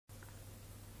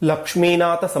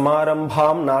Lakshminatha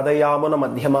Samarambham Nadayamuna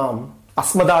Madhyamam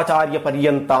Asmadacharya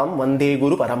Paryantam Vande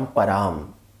Guru Paramparam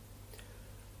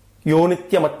Yo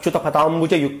Nityam Achyuta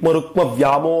Patambuja Yukmarukma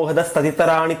Vyamohada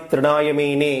Staditarani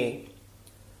Trinayamene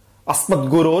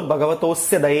Asmadgurur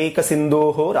Bhagavatosya Dayeka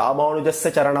Sindhoho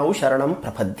Ramanujasya Charanau Sharanam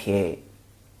Prapadhye.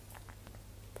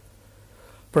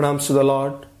 Pranams to the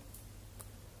Lord.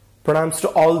 Pranams to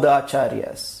all the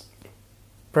Acharyas.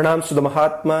 Pranams to the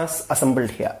Mahatmas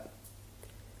assembled here.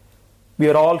 We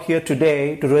are all here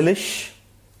today to relish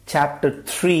chapter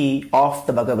 3 of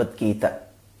the Bhagavad Gita,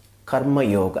 Karma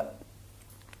Yoga.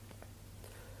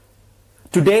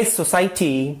 Today's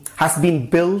society has been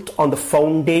built on the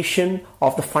foundation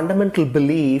of the fundamental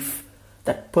belief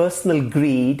that personal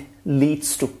greed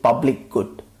leads to public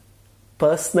good.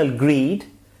 Personal greed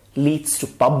leads to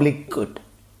public good.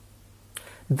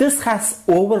 This has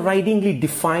overridingly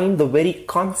defined the very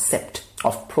concept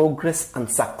of progress and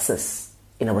success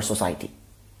in our society.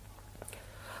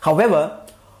 However,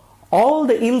 all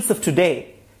the ills of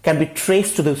today can be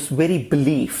traced to this very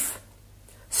belief.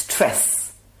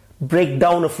 Stress,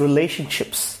 breakdown of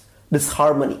relationships,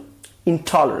 disharmony,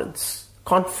 intolerance,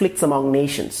 conflicts among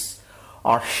nations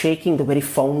are shaking the very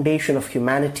foundation of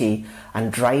humanity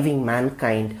and driving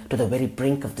mankind to the very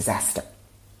brink of disaster.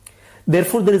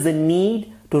 Therefore, there is a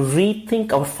need to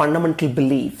rethink our fundamental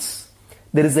beliefs.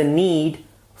 There is a need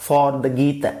for the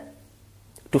Gita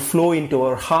to flow into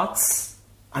our hearts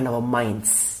and our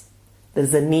minds. There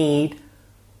is a need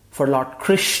for Lord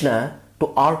Krishna to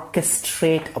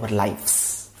orchestrate our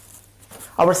lives.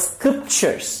 Our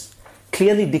scriptures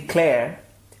clearly declare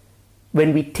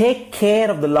when we take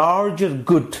care of the larger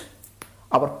good,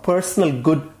 our personal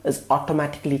good is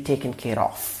automatically taken care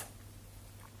of.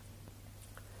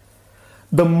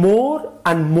 The more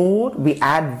and more we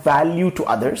add value to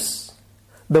others,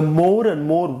 the more and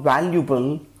more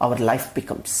valuable our life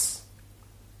becomes.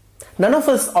 None of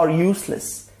us are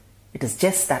useless. It is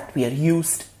just that we are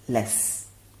used less.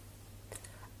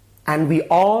 And we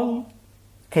all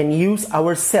can use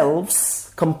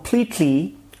ourselves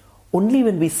completely only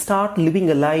when we start living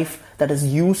a life that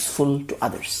is useful to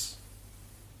others.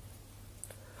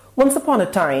 Once upon a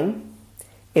time,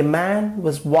 a man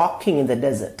was walking in the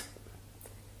desert.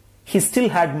 He still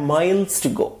had miles to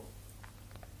go.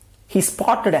 He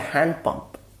spotted a hand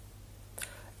pump.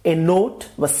 A note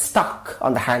was stuck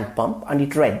on the hand pump and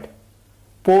it read,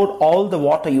 "Pour all the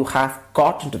water you have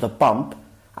got into the pump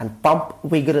and pump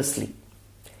vigorously.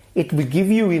 It will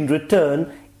give you in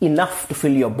return enough to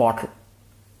fill your bottle."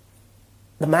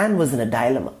 The man was in a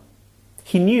dilemma.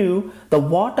 He knew the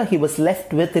water he was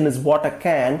left with in his water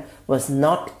can was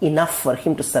not enough for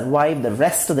him to survive the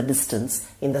rest of the distance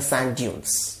in the sand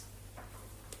dunes.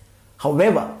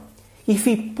 However, if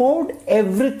he poured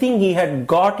everything he had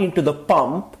got into the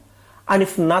pump, and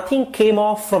if nothing came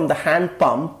off from the hand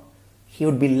pump, he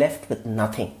would be left with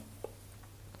nothing.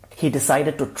 He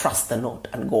decided to trust the note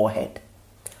and go ahead.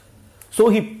 So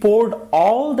he poured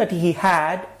all that he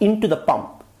had into the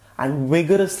pump and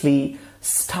vigorously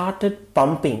started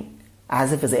pumping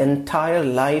as if his entire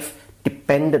life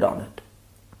depended on it.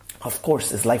 Of course,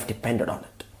 his life depended on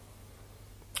it.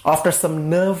 After some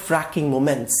nerve-wracking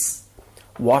moments,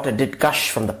 water did gush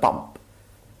from the pump.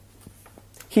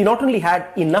 He not only had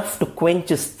enough to quench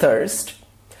his thirst,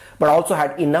 but also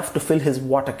had enough to fill his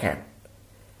water can.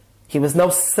 He was now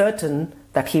certain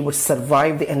that he would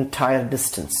survive the entire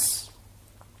distance.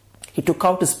 He took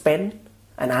out his pen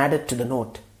and added to the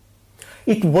note.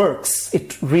 It works.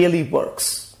 It really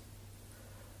works.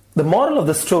 The moral of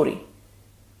the story: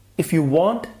 if you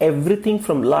want everything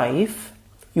from life,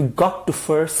 you got to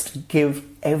first give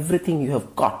everything you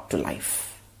have got to life.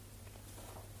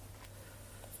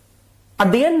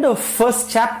 At the end of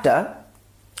first chapter,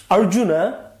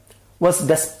 Arjuna was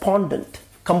despondent,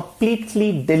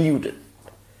 completely deluded.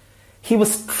 He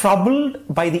was troubled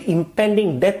by the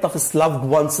impending death of his loved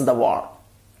ones in the war.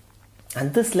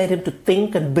 And this led him to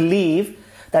think and believe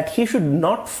that he should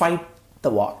not fight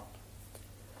the war.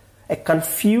 A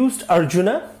confused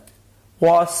Arjuna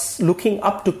was looking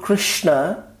up to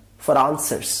Krishna for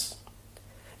answers.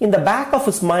 In the back of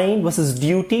his mind was his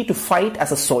duty to fight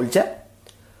as a soldier,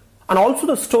 and also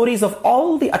the stories of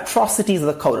all the atrocities of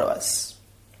the Kauravas.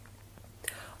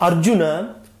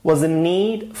 Arjuna was in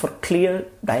need for clear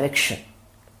direction.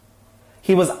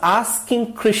 He was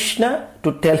asking Krishna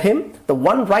to tell him the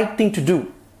one right thing to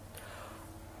do.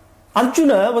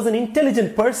 Arjuna was an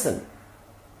intelligent person.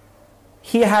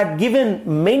 He had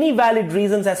given many valid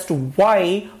reasons as to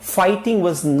why fighting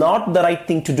was not the right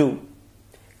thing to do.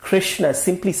 Krishna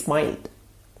simply smiled.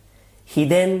 He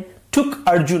then took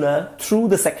Arjuna through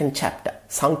the second chapter,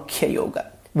 Sankhya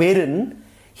Yoga, wherein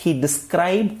he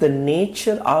described the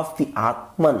nature of the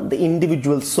Atman, the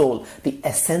individual soul, the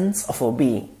essence of our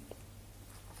being.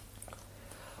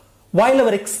 While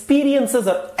our experiences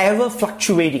are ever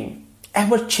fluctuating,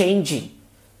 ever changing,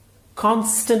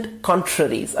 constant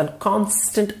contraries and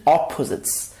constant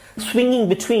opposites, swinging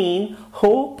between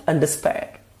hope and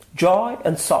despair, joy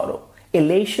and sorrow,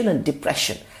 elation and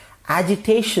depression,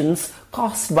 agitations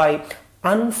caused by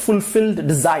unfulfilled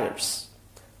desires,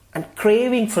 and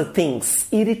craving for things,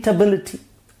 irritability,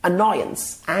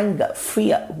 annoyance, anger,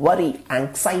 fear, worry,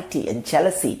 anxiety, and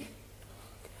jealousy.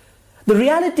 The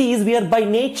reality is we are by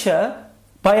nature,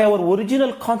 by our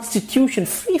original constitution,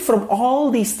 free from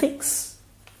all these things.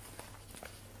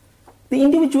 The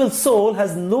individual soul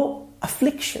has no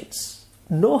afflictions,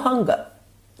 no hunger,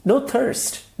 no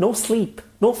thirst, no sleep,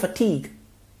 no fatigue,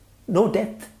 no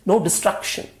death, no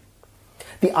destruction.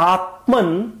 The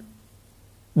Atman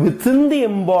within the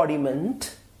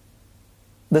embodiment,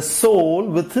 the soul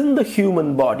within the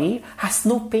human body, has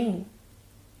no pain,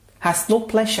 has no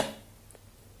pleasure,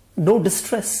 no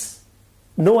distress,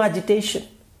 no agitation,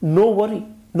 no worry,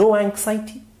 no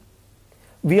anxiety.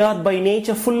 We are by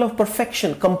nature full of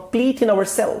perfection, complete in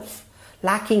ourselves,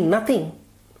 lacking nothing,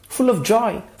 full of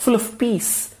joy, full of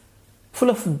peace, full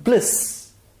of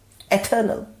bliss,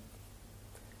 eternal.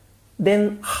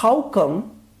 Then how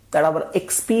come that our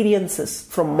experiences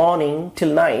from morning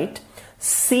till night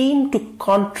seem to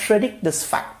contradict this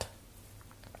fact?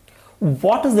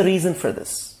 What is the reason for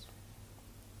this?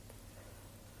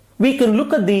 We can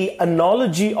look at the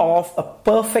analogy of a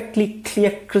perfectly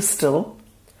clear crystal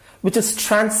which is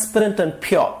transparent and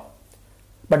pure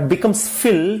but becomes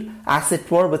filled as it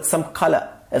were with some color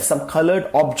if some colored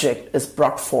object is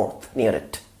brought forth near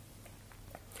it.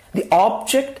 The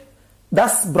object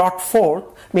thus brought forth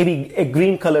may be a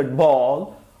green colored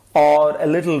ball or a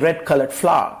little red colored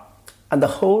flower, and the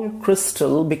whole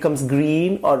crystal becomes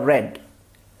green or red.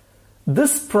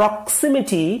 This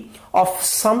proximity of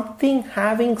something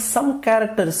having some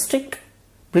characteristic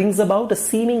brings about a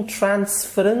seeming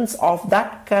transference of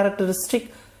that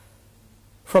characteristic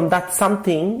from that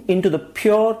something into the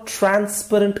pure,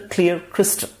 transparent, clear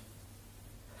crystal.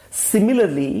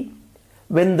 Similarly,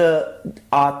 when the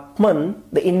Atman,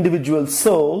 the individual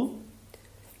soul,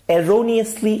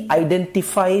 erroneously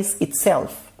identifies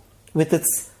itself with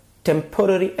its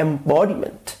temporary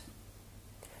embodiment,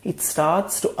 it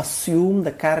starts to assume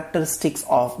the characteristics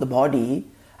of the body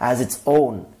as its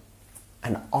own,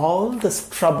 and all this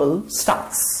trouble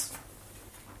starts.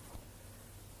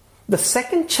 The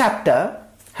second chapter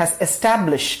has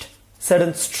established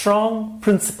certain strong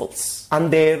principles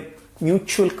and their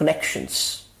mutual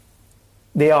connections.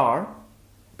 They are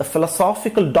the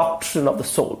philosophical doctrine of the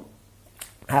soul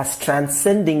as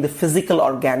transcending the physical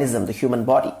organism, the human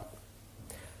body,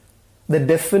 the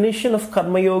definition of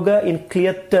Karma Yoga in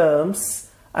clear terms,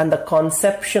 and the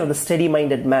conception of the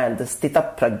steady-minded man, the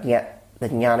Sthita Prajna, the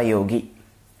Jnana Yogi.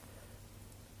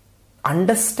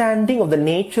 Understanding of the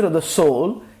nature of the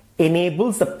soul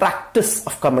enables the practice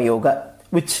of Karma Yoga,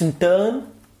 which in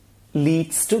turn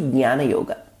leads to Jnana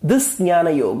Yoga. This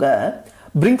Jnana Yoga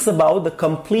brings about the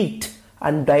complete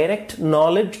and direct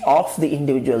knowledge of the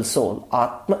individual soul,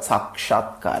 Atma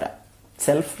Sakshatkara,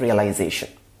 self-realization.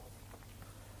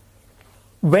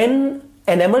 When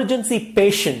an emergency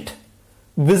patient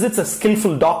visits a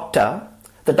skillful doctor,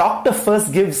 the doctor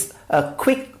first gives a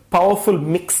quick, powerful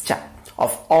mixture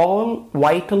of all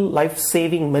vital,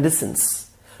 life-saving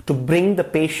medicines to bring the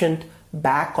patient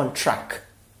back on track.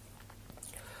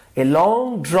 A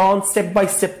long drawn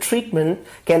step-by-step treatment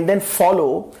can then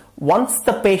follow once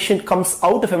the patient comes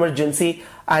out of emergency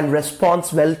and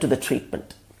responds well to the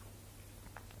treatment.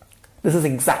 This is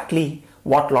exactly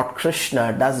what Lord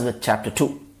Krishna does with chapter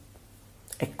 2.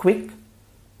 A quick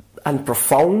and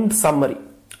profound summary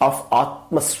of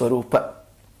Atma Swarupa,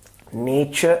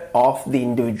 nature of the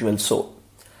individual soul,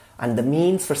 and the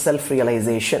means for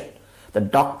self-realization, the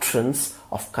doctrines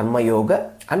of Karma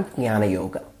Yoga and Jnana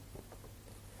Yoga.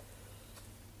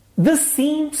 This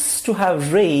seems to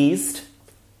have raised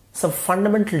some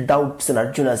fundamental doubts in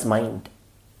Arjuna's mind.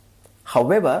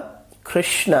 However,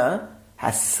 Krishna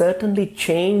has certainly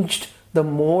changed the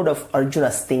mode of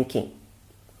Arjuna's thinking.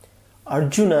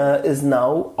 Arjuna is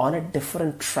now on a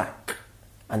different track,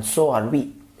 and so are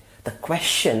we. The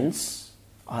questions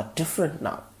are different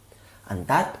now, and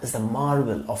that is the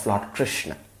marvel of Lord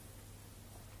Krishna.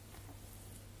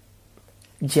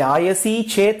 Jayasi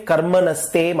chet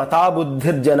karmanaste mata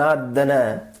buddhir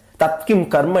janardana tatkim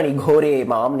karmani ghore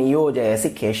mam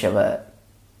niyojayasi Keshava.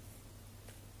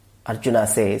 Arjuna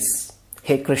says,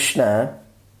 Hey Krishna,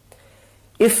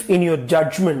 if in your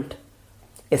judgment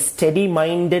a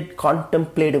steady-minded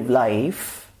contemplative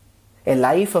life, a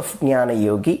life of Jnana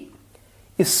Yogi,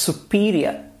 is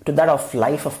superior to that of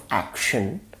life of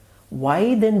action,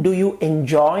 why then do you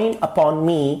enjoin upon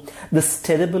me this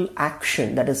terrible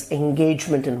action that is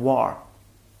engagement in war?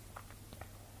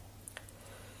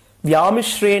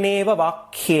 Vyamishreneva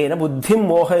vakyena buddhim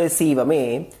mohayasiva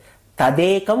me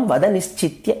tadekam vada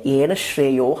nischitya yena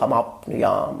shreyo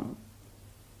hamapnuyam.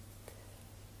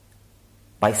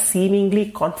 By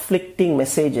seemingly conflicting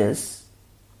messages,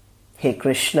 hey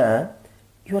Krishna,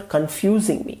 you are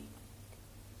confusing me.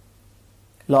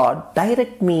 Lord,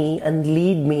 direct me and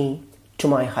lead me to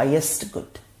my highest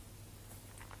good.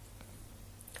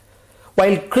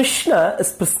 While Krishna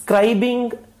is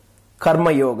prescribing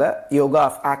karma yoga, yoga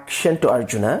of action to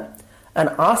Arjuna, and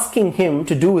asking him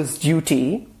to do his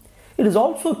duty, it is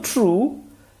also true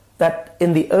that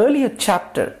in the earlier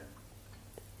chapter,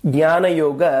 Jnana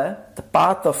Yoga, the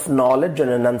path of knowledge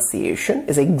and enunciation,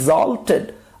 is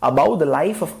exalted above the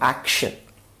life of action.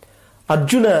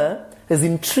 Arjuna is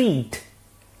intrigued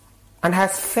and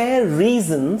has fair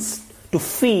reasons to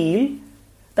feel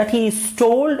that he is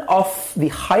told of the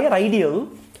higher ideal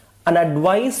and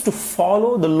advised to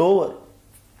follow the lower.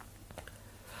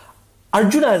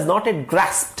 Arjuna has not yet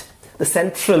grasped the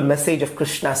central message of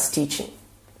Krishna's teaching.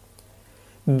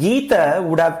 Gita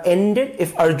would have ended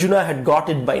if Arjuna had got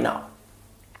it by now.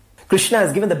 Krishna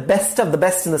has given the best of the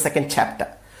best in the second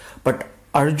chapter, but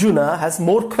Arjuna has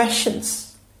more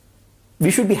questions. We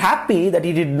should be happy that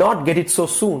he did not get it so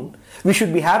soon. We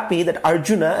should be happy that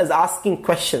Arjuna is asking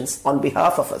questions on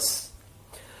behalf of us.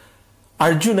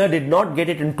 Arjuna did not get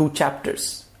it in 2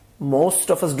 chapters.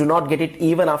 Most of us do not get it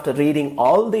even after reading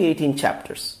all the 18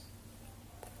 chapters.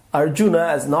 Arjuna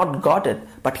has not got it,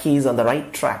 but he is on the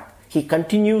right track. He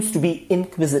continues to be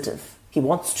inquisitive. He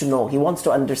wants to know. He wants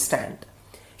to understand.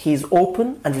 He is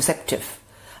open and receptive.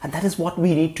 And that is what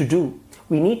we need to do.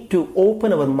 We need to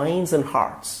open our minds and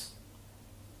hearts.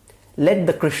 Let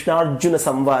the Krishna-Arjuna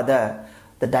Samvada,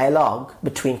 the dialogue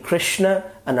between Krishna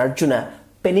and Arjuna,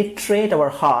 penetrate our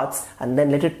hearts and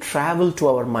then let it travel to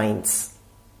our minds.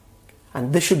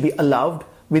 And this should be allowed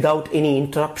without any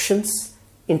interruptions,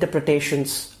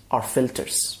 interpretations or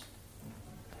filters.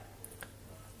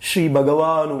 Shri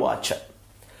Bhagavan Uvacha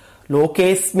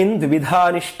Lokesmin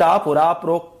Vividhanishta Pura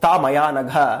Prokta Maya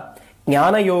Nagha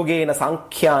Jnana Yogena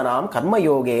Sankhyanam Karma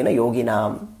Yogena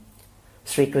Yoginam.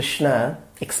 Sri Krishna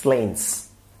explains.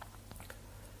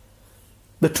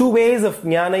 The 2 ways of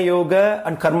Jnana Yoga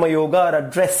and Karma Yoga are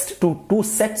addressed to 2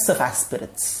 sets of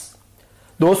aspirants.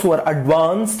 Those who are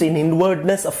advanced in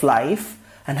inwardness of life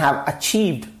and have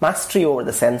achieved mastery over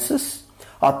the senses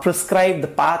are prescribed the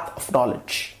path of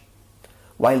knowledge,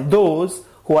 while those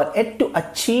who are yet to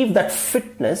achieve that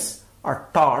fitness are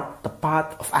taught the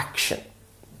path of action.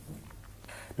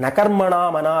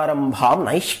 Nakarmana manarambham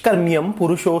naishkarmyam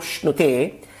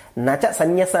purushoshnute nacha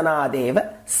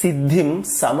sanyasanadeva siddhim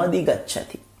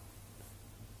samadhigacchati.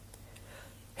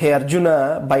 Hey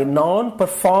Arjuna, by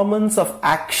non-performance of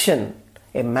action,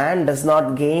 a man does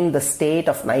not gain the state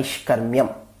of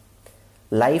naishkarmyam,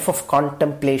 life of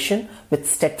contemplation with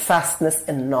steadfastness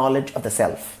and knowledge of the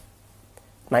self.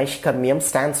 Naishkarmyam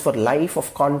stands for life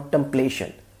of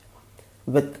contemplation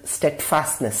with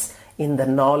steadfastness in the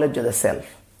knowledge of the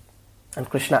self. And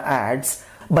Krishna adds,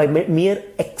 by mere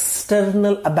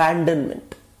external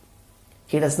abandonment,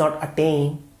 he does not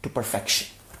attain to perfection.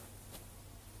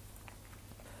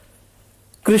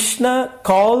 Krishna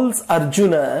calls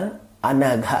Arjuna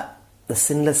Anagha, the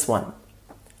sinless one.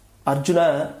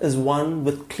 Arjuna is one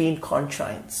with clean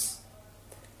conscience.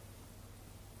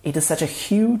 It is such a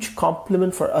huge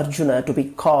compliment for Arjuna to be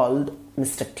called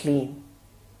Mr. Clean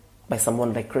by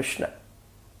someone like Krishna.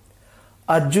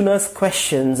 Arjuna's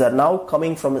questions are now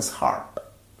coming from his heart.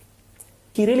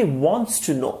 He really wants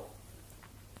to know.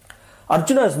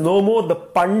 Arjuna is no more the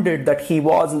pandit that he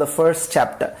was in the first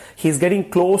chapter. He is getting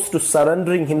close to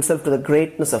surrendering himself to the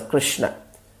greatness of Krishna.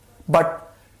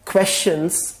 But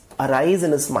questions arise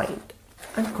in his mind.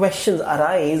 And questions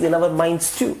arise in our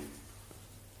minds too.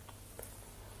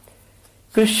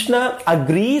 Krishna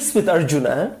agrees with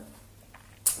Arjuna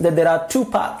that there are 2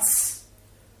 paths.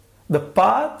 The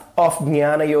path of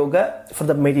Jnana Yoga for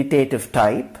the meditative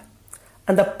type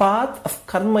and the path of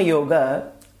Karma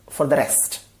Yoga for the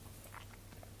rest.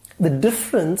 The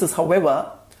difference is,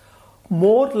 however,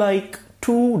 more like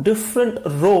 2 different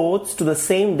roads to the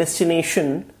same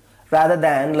destination rather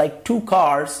than like 2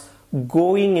 cars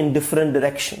going in different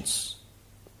directions.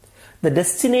 The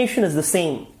destination is the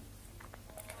same.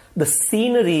 The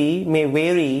scenery may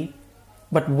vary,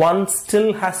 but one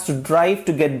still has to drive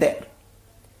to get there.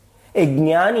 A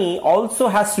jnani also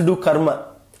has to do karma,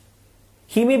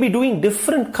 he may be doing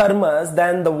different karmas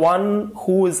than the one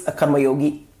who is a karma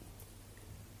yogi.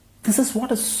 This is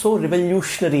what is so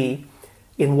revolutionary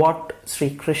in what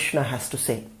Sri Krishna has to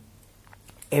say.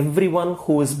 Everyone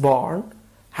who is born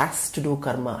has to do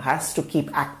karma, has to keep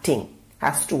acting,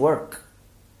 has to work.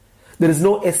 There is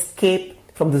no escape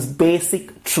from this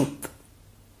basic truth.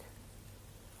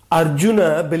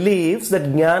 Arjuna believes that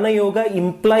Jnana Yoga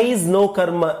implies no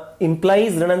karma,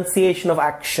 implies renunciation of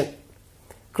action.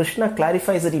 Krishna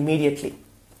clarifies it immediately.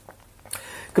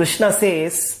 Krishna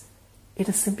says, it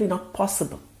is simply not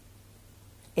possible.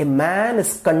 A man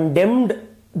is condemned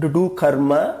to do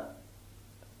karma,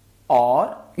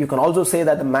 or you can also say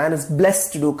that the man is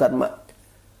blessed to do karma.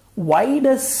 Why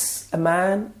does a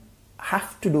man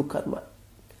have to do karma?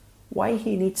 Why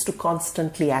he needs to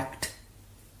constantly act?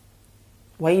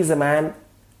 Why is a man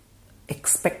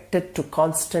expected to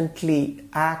constantly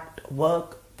act,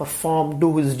 work, perform,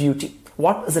 do his duty?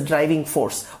 What is the driving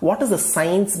force? What is the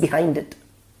science behind it?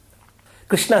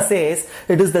 Krishna says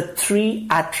it is the three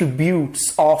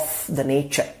attributes of the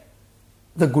nature,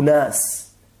 the gunas,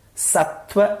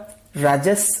 sattva,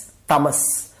 rajas,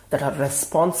 tamas, that are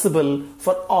responsible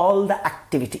for all the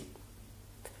activity.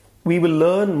 We will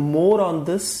learn more on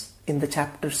this in the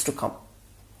chapters to come.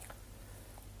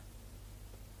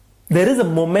 There is a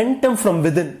momentum from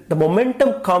within. The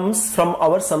momentum comes from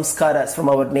our samskaras, from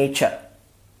our nature,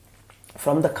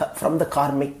 from the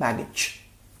karmic baggage.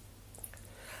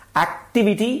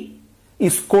 Activity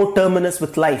is coterminous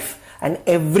with life, and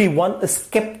everyone is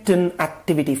kept in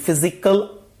activity,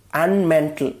 physical and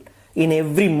mental, in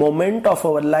every moment of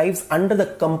our lives under the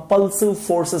compulsive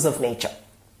forces of nature.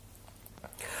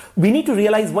 We need to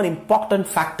realize one important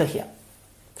factor here.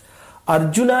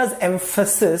 Arjuna's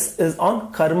emphasis is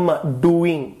on karma,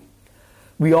 doing.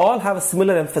 We all have a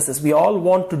similar emphasis. We all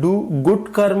want to do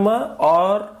good karma,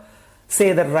 or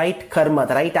say the right karma,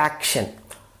 the right action.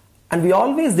 And we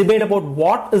always debate about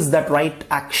what is that right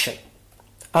action.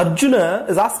 Arjuna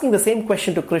is asking the same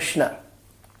question to Krishna.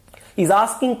 He's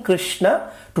asking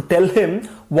Krishna to tell him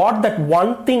what that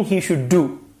one thing he should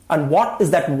do, and what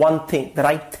is that one thing, the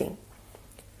right thing.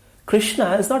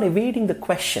 Krishna is not evading the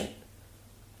question,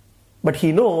 but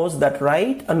he knows that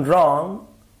right and wrong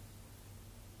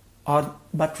are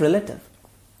but relative.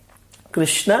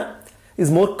 Krishna is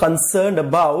more concerned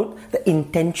about the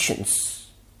intentions.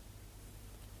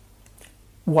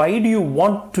 Why do you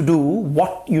want to do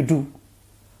what you do?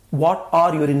 What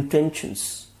are your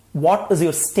intentions? What is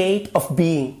your state of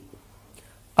being?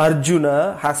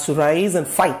 Arjuna has to rise and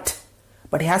fight,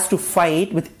 but he has to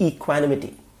fight with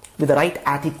equanimity, with the right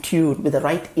attitude, with the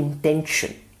right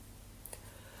intention.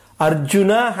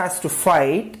 Arjuna has to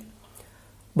fight,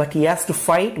 but he has to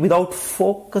fight without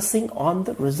focusing on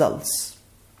the results.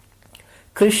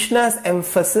 Krishna's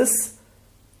emphasis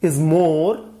is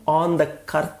more on the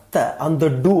karta, on the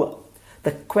doer.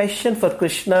 The question for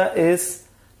Krishna is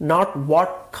not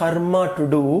what karma to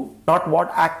do, not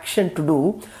what action to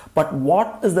do, but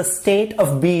what is the state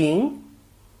of being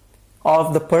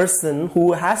of the person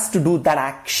who has to do that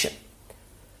action.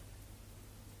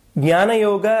 Jnana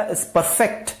Yoga is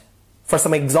perfect for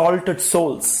some exalted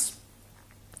souls.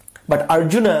 But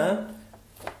Arjuna,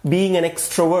 being an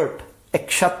extrovert, a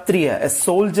kshatriya, a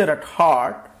soldier at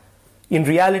heart, in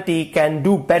reality can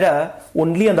do better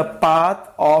only on the path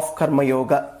of karma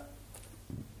yoga.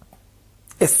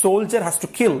 A soldier has to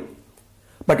kill,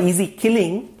 but is he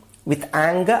killing with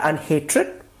anger and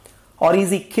hatred, or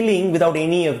is he killing without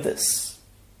any of this?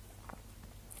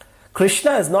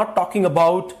 Krishna is not talking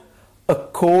about a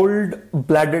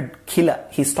cold-blooded killer.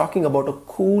 He's talking about a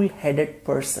cool-headed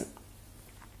person.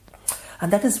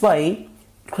 And that is why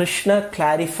Krishna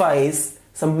clarifies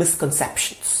some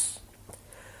misconceptions.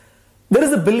 There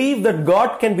is a belief that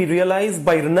God can be realized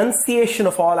by renunciation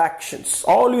of all actions.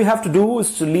 All you have to do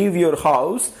is to leave your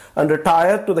house and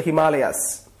retire to the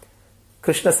Himalayas.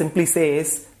 Krishna simply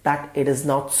says that it is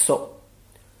not so.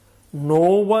 No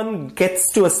one gets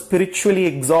to a spiritually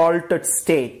exalted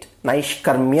state,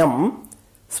 naishkarmyam,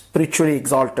 spiritually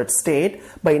exalted state,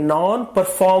 by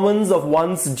non-performance of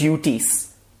one's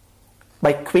duties,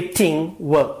 by quitting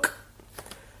work.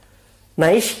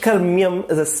 Naishkarmyam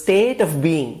is a state of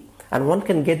being, and one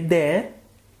can get there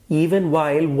even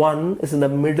while one is in the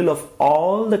middle of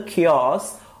all the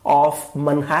chaos of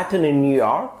Manhattan in New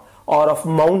York or of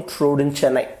Mount Road in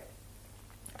Chennai.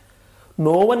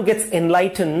 No one gets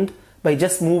enlightened by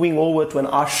just moving over to an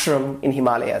ashram in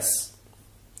Himalayas.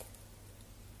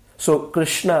 So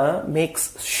Krishna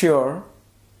makes sure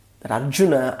that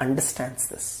Arjuna understands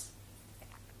this.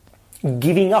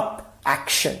 Giving up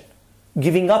action,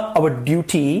 giving up our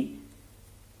duty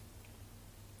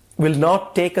will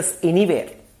not take us anywhere.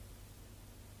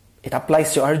 It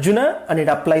applies to Arjuna and it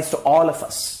applies to all of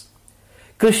us.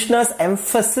 Krishna's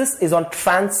emphasis is on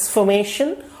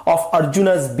transformation of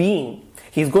Arjuna's being.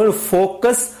 He's going to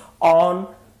focus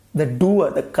on the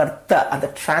doer, the karta, and the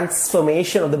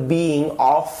transformation of the being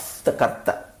of the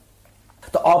karta.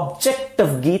 The object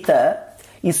of Gita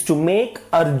is to make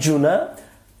Arjuna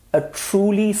a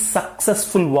truly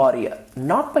successful warrior,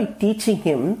 not by teaching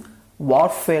him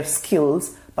warfare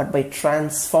skills, but by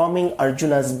transforming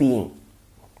Arjuna's being.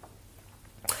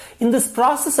 In this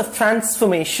process of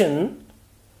transformation,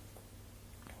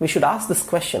 we should ask this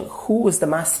question: who is the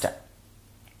master?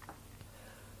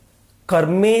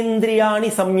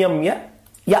 Karmendriyani samyamya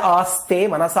ya aste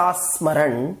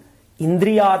manasasmaran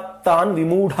indriyattan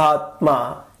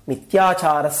vimudhatma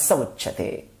mityacharasya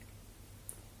uchyate.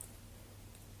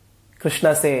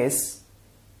 Krishna says,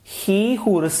 he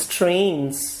who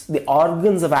restrains the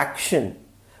organs of action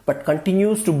but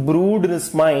continues to brood in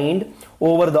his mind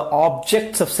over the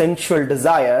objects of sensual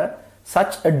desire,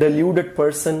 such a deluded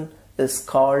person is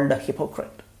called a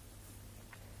hypocrite.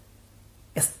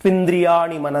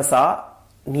 Yastvindriyani manasa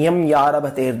niyam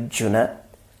yarabhate arjuna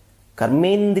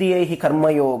karmendriyehi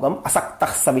karmayogam asaktah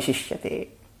savishishyate.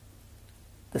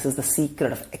 This is the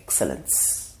secret of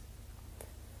excellence.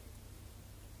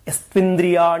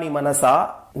 Yastvindriyani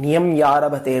manasa niyam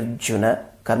yarabhate arjuna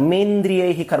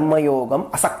karmendriyehi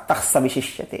karmayogam asaktah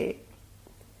savishishyate.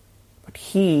 But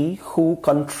he who,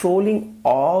 controlling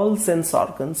all sense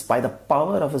organs by the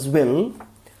power of his will,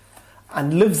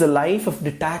 and lives a life of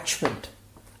detachment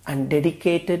and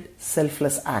dedicated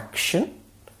selfless action,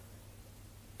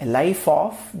 a life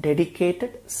of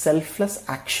dedicated selfless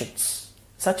actions,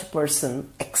 such a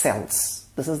person excels.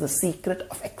 This is the secret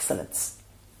of excellence.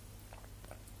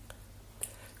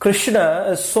 Krishna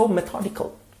is so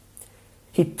methodical.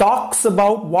 He talks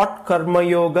about what karma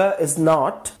yoga is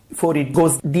not before it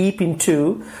goes deep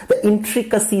into the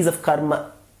intricacies of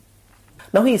karma.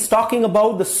 Now he is talking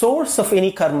about the source of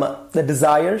any karma, the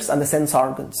desires and the sense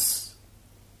organs.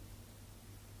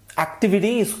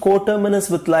 Activity is coterminous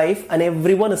with life, and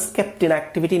everyone is kept in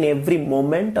activity in every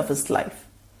moment of his life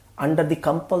under the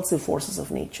compulsive forces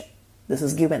of nature. This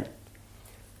is given.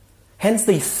 Hence,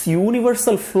 this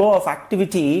universal flow of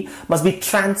activity must be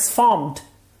transformed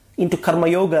into karma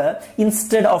yoga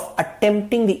instead of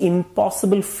attempting the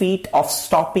impossible feat of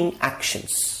stopping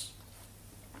actions.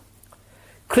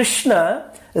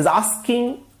 Krishna is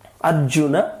asking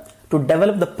Arjuna to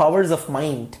develop the powers of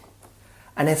mind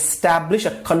and establish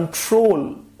a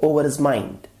control over his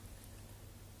mind,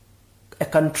 a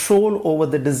control over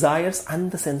the desires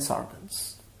and the sense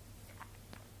organs.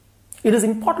 It is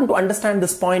important to understand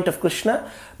this point of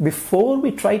Krishna before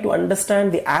we try to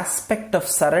understand the aspect of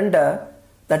surrender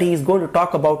that he is going to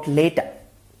talk about later.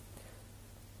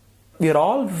 We are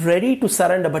all ready to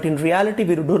surrender, but in reality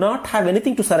we do not have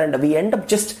anything to surrender. We end up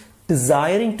just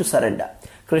desiring to surrender.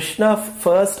 Krishna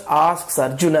first asks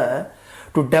Arjuna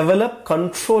to develop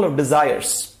control of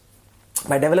desires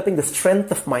by developing the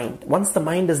strength of mind. Once the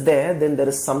mind is there, then there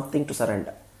is something to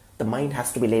surrender. The mind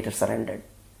has to be later surrendered.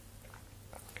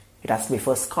 It has to be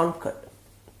first conquered.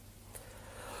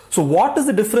 So what is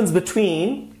the difference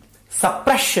between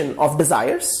suppression of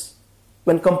desires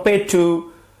when compared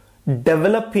to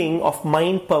developing of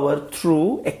mind power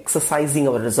through exercising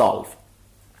our resolve?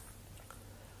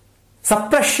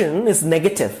 Suppression is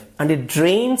negative and it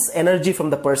drains energy from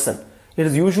the person. It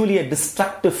is usually a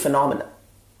destructive phenomenon.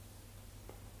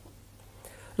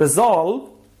 Resolve,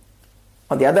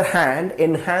 on the other hand,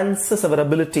 enhances our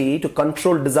ability to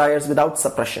control desires without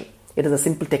suppression. It is a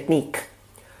simple technique.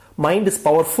 Mind is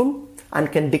powerful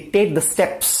and can dictate the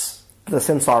steps to the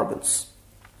sense organs.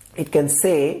 It can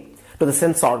say to the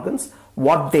sense organs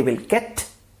what they will get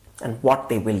and what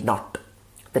they will not.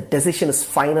 The decision is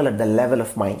final at the level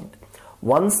of mind.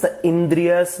 Once the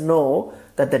indriyas know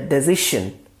that the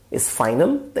decision is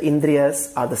final, the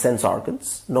indriyas are the sense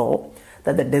organs, know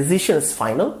that the decision is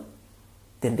final,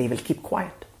 then they will keep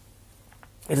quiet.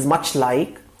 It is much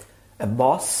like a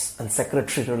boss and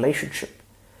secretary relationship.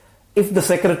 If the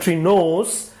secretary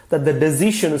knows that the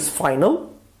decision is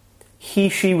final,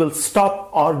 she will stop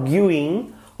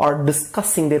arguing or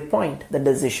discussing their point. The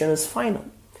decision is final.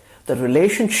 The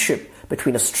relationship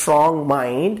between a strong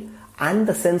mind and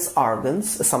the sense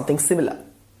organs is something similar.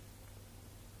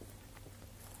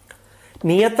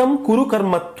 Niyatam kuru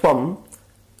karmatvam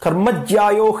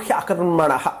karmajyayo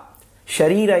hyakarmanaha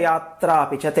sharira yatra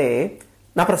pichate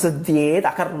na prasiddhyed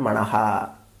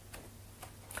akarmanaha.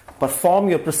 Perform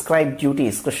your prescribed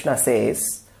duties, Krishna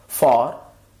says, for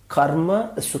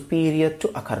karma is superior to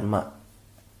akarma.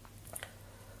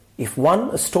 If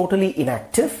one is totally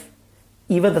inactive,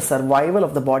 even the survival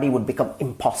of the body would become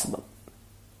impossible.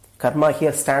 Karma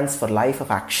here stands for life of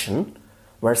action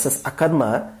versus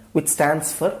akarma, which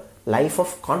stands for life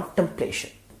of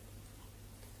contemplation.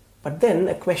 But then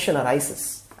a question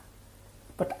arises.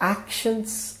 But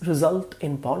actions result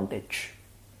in bondage.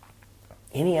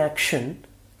 Any action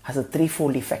has a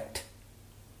threefold effect.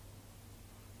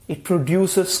 It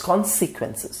produces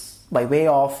consequences by way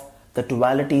of the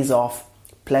dualities of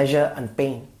pleasure and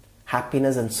pain,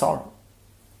 happiness and sorrow.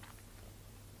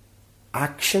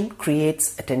 Action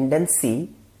creates a tendency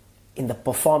in the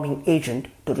performing agent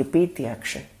to repeat the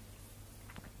action.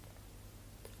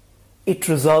 It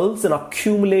results in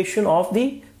accumulation of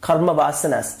the karma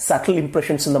vasanas, subtle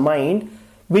impressions in the mind,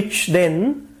 which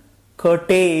then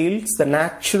curtails the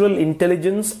natural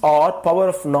intelligence or power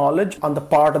of knowledge on the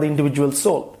part of the individual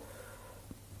soul.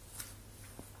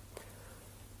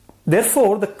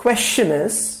 Therefore, the question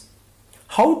is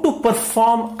how to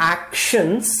perform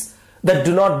actions that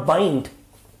do not bind,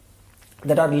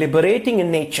 that are liberating in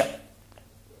nature.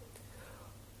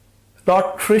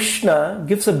 Lord Krishna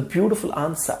gives a beautiful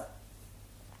answer.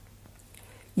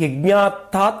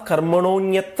 Yajñātāt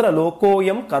karmanonyatra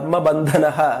lokoyam karma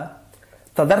bandhanaha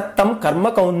tadartam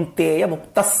karma kaunteya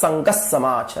muktas sangas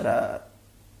samachara.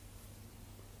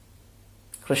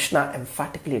 Krishna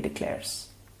emphatically declares,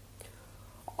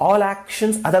 all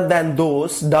actions other than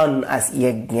those done as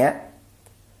yajna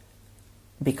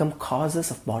become causes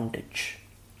of bondage.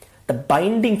 The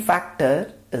binding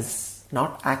factor is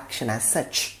not action as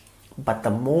such, but the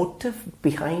motive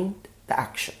behind the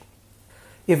action.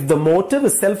 If the motive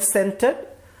is self-centered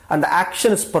and the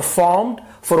action is performed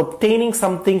for obtaining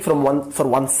something for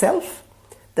oneself,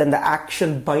 then the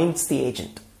action binds the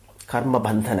agent, karma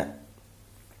bandhana.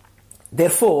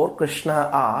 Therefore, Krishna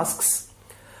asks,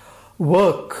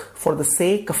 work for the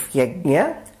sake of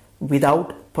yajna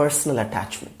without personal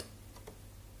attachment.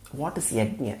 What is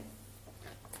yajna?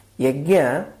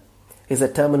 Yajna is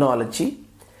a terminology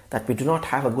that we do not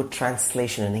have a good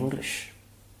translation in English.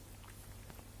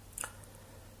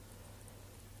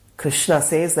 Krishna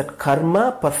says that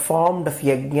karma performed of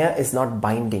yajna is not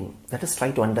binding. Let us try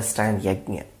to understand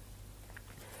yajna.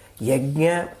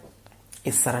 Yajna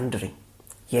is surrendering.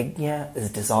 Yajna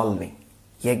is dissolving.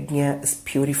 Yajna is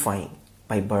purifying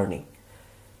by burning.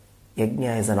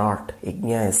 Yajna is an art.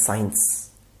 Yajna is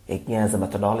science. Yajna is a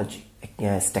methodology.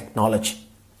 Yajna is technology.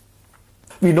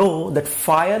 We know that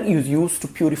fire is used to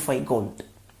purify gold.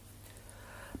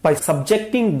 By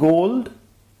subjecting gold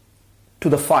to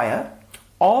the fire,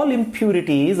 all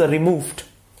impurities are removed,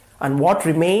 and what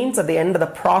remains at the end of the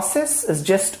process is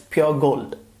just pure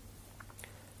gold.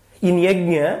 In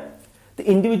yajna, the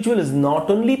individual is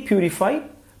not only purified,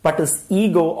 but his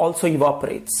ego also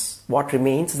evaporates. What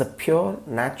remains is a pure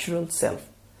natural self,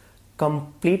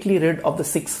 completely rid of the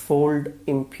sixfold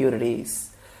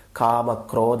impurities: kama,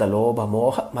 krodha, lobha,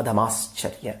 moha,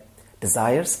 madhamascharya,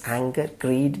 desires, anger,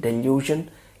 greed,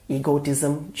 delusion,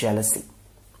 egotism, jealousy.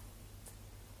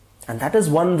 And that is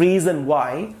one reason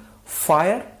why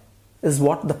fire is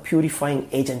what the purifying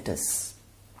agent is.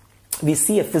 We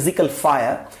see a physical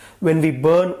fire when we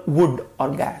burn wood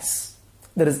or gas.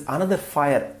 There is another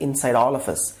fire inside all of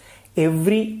us.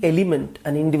 Every element,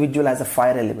 an individual has a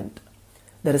fire element.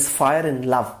 There is fire in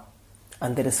love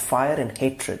and there is fire in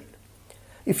hatred.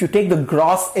 If you take the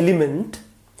gross element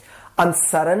and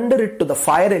surrender it to the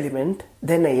fire element,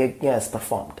 then a yajna is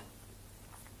performed.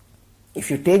 If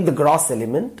you take the gross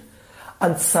element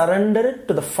and surrender it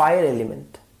to the fire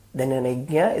element, then an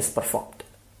yajna is performed.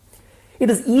 It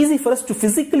is easy for us to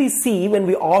physically see when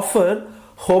we offer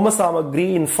homa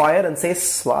samagri in fire and say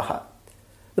swaha.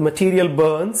 The material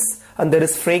burns and there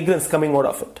is fragrance coming out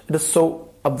of it. It is so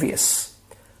obvious.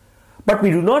 But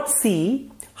we do not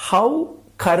see how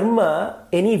karma,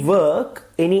 any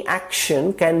work, any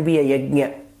action can be a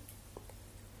yajna.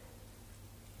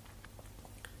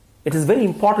 It is very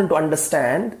important to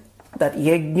understand that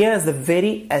yajna is the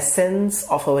very essence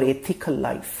of our ethical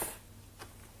life.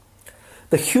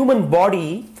 The human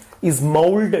body is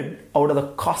molded out of the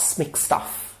cosmic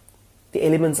stuff, the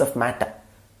elements of matter,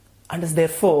 and is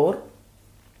therefore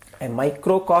a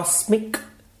microcosmic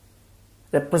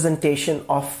representation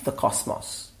of the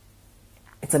cosmos.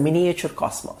 It's a miniature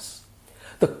cosmos.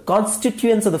 The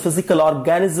constituents of the physical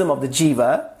organism of the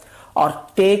jiva are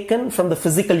taken from the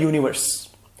physical universe.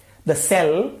 The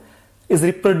cell is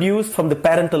reproduced from the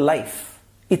parental life.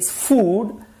 Its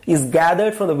food is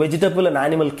gathered from the vegetable and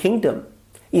animal kingdom.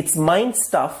 Its mind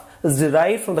stuff is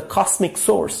derived from the cosmic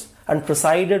source and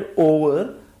presided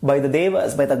over by the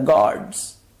devas, by the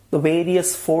gods, the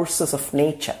various forces of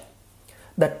nature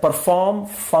that perform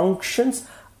functions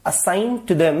assigned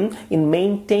to them in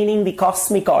maintaining the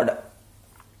cosmic order.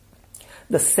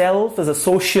 The self is a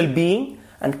social being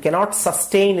and cannot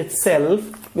sustain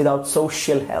itself without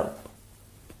social help.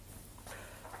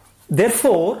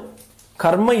 Therefore,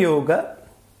 Karma Yoga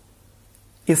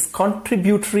is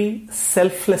contributory,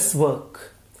 selfless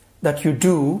work that you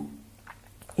do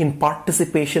in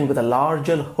participation with a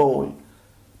larger whole.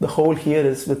 The whole here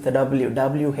is with the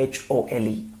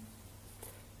W-H-O-L-E.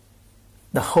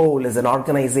 The whole is an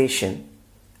organization,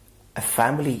 a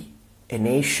family, a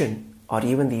nation, or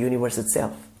even the universe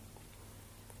itself.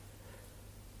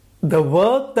 The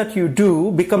work that you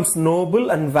do becomes noble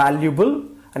and valuable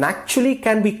and actually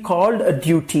can be called a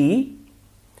duty,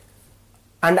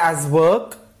 and as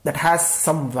work that has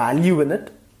some value in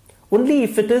it, only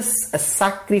if it is a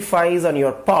sacrifice on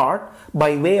your part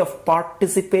by way of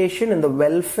participation in the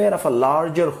welfare of a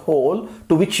larger whole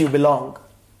to which you belong.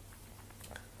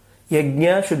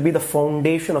 Yajna should be the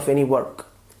foundation of any work.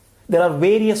 There are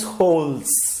various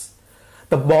wholes.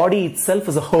 The body itself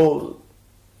is a whole.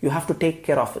 You have to take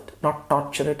care of it, not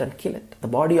torture it and kill it. The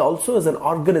body also is an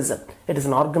organism. It is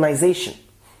an organization.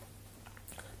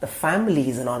 The family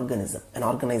is an organism, an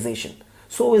organization.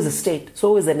 So is the state,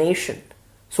 so is the nation,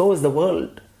 so is the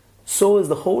world, so is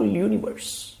the whole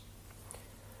universe.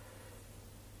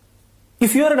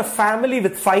 If you are in a family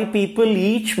with 5 people,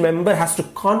 each member has to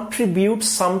contribute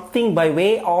something by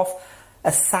way of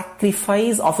a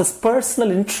sacrifice of his personal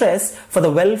interest for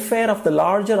the welfare of the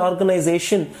larger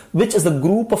organization, which is the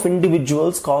group of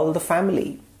individuals called the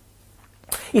family.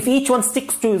 If each one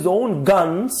sticks to his own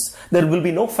guns, there will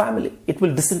be no family. It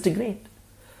will disintegrate.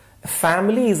 A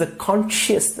family is a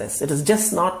consciousness. It is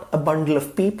just not a bundle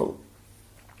of people.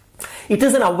 It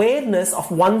is an awareness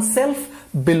of oneself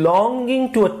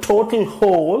belonging to a total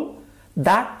whole,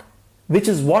 that which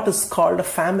is what is called a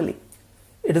family.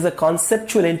 It is a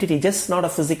conceptual entity, just not a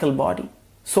physical body.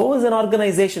 So is an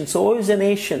organization, so is a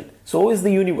nation, so is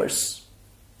the universe.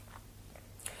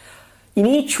 In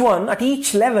each one, at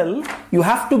each level, you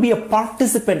have to be a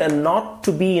participant and not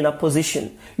to be in a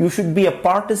position. You should be a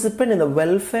participant in the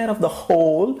welfare of the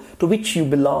whole to which you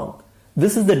belong.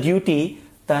 This is the duty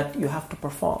that you have to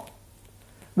perform.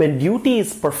 When duty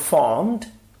is performed,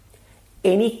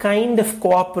 any kind of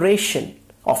cooperation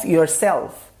of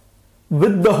yourself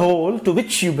with the whole to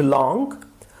which you belong,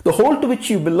 the whole to which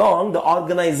you belong, the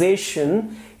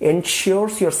organization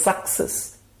ensures your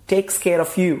success, takes care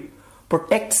of you,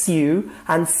 protects you,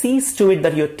 and sees to it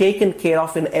that you're taken care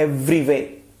of in every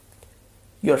way.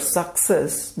 Your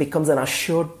success becomes an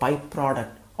assured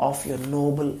byproduct of your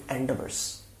noble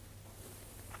endeavors.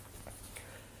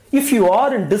 If you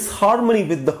are in disharmony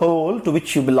with the whole to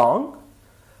which you belong,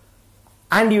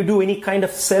 and you do any kind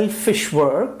of selfish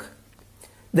work,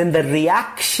 then the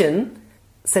reaction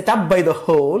set up by the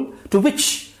whole to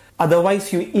which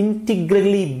otherwise you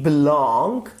integrally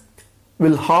belong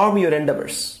will harm your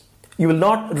endeavors. You will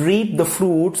not reap the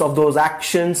fruits of those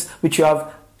actions which you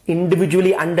have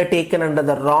individually undertaken under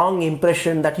the wrong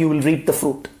impression that you will reap the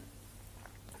fruit.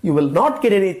 You will not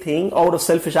get anything out of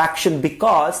selfish action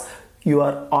because you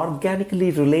are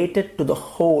organically related to the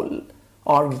whole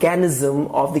organism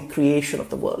of the creation of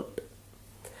the world.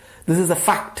 This is a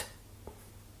fact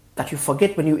that you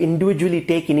forget when you individually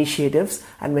take initiatives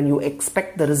and when you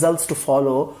expect the results to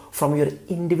follow from your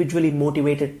individually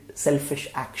motivated selfish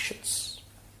actions.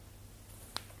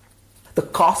 The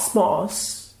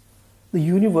cosmos, the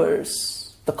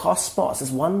universe, the cosmos is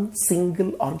one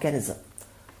single organism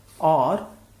or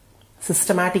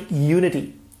systematic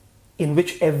unity in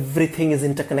which everything is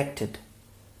interconnected.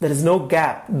 There is no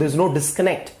gap, there is no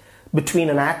disconnect between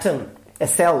an atom, a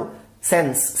cell,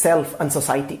 sense, self, and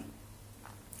society.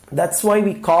 That's why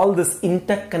we call this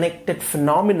interconnected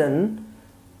phenomenon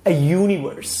a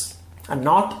universe and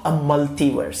not a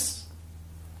multiverse.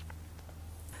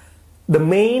 The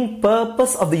main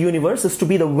purpose of the universe is to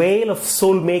be the whale of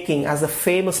soul making, as the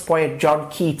famous poet John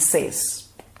Keats says.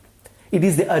 It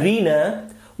is the arena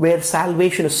where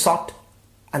salvation is sought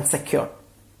and secured.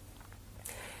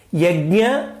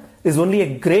 Yajna is only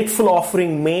a grateful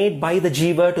offering made by the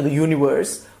jiva to the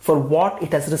universe for what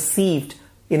it has received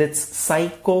in its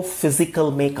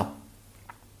psychophysical makeup.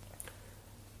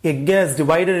 Yajna is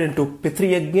divided into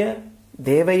Pitri Yajna,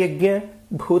 Deva Yajna,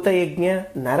 Bhuta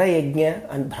Yajna, Nara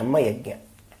Yajna, and Brahma Yajna.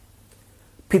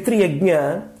 Pitri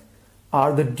Yajna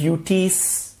are the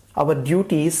duties, our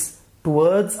duties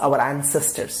towards our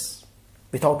ancestors,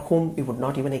 without whom we would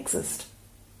not even exist.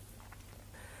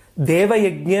 Deva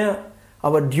Yajna,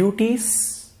 our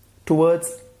duties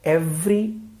towards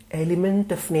every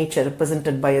element of nature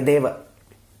represented by a Deva.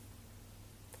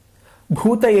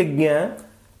 Bhuta Yajna,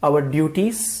 our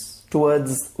duties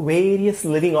towards various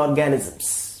living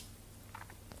organisms.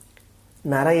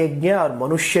 Narayajna or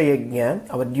Manushya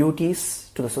Yajna, our duties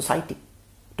to the society,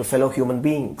 to fellow human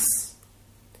beings.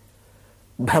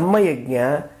 Brahma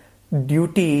Yajna,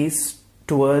 duties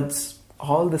towards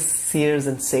all the seers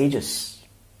and sages.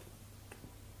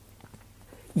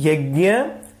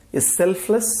 Yajna is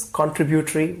selfless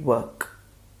contributory work.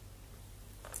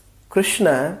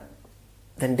 Krishna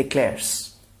then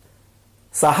declares,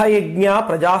 Sahayajna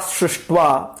prajas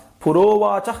shrushtva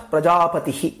purovachah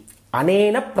prajapatihi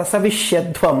anena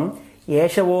prasavishyadvam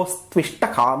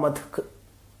yeshavostvishta kamadhk.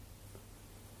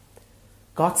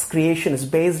 God's creation is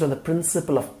based on the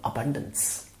principle of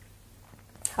abundance.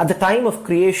 At the time of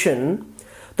creation,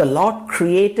 the Lord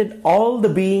created all the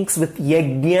beings with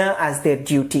yajna as their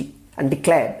duty and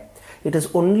declared, it is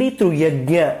only through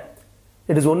yajna,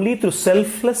 it is only through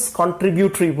selfless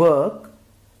contributory work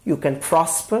you can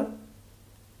prosper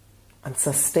and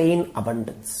sustain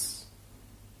abundance.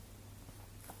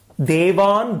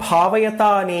 Devan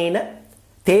bhavayata anena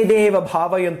te deva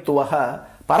bhavayantuvaha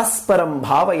parasparam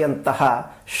bhavayantaha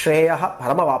shreyaha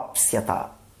paramavapsyata.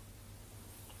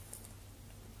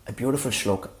 A beautiful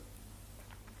shloka.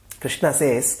 Krishna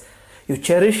says, you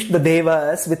cherish the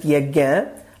devas with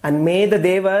yajna and may the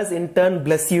devas in turn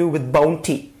bless you with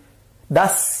bounty.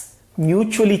 Thus,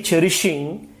 mutually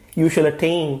cherishing, you shall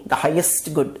attain the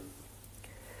highest good.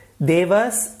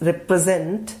 Devas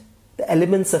represent the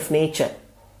elements of nature,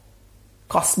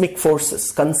 cosmic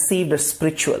forces conceived as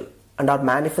spiritual and are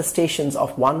manifestations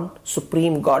of one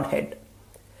supreme Godhead.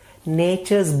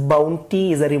 Nature's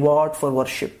bounty is a reward for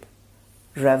worship,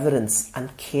 reverence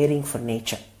and caring for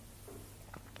nature.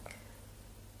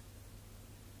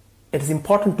 It is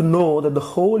important to know that the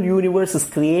whole universe is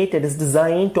created, is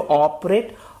designed to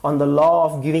operate on the law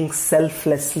of giving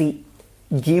selflessly.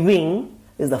 Giving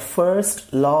is the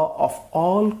first law of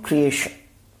all creation.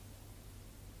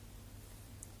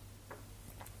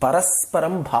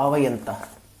 Parasparam bhavayantaha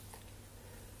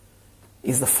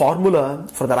is the formula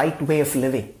for the right way of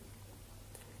living.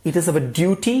 It is our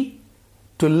duty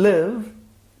to live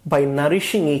by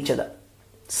nourishing each other,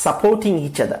 supporting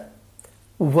each other,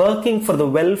 working for the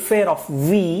welfare of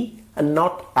we and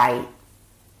not I.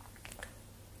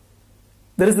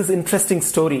 There is this interesting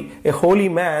story. A holy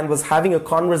man was having a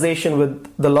conversation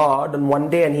with the Lord and one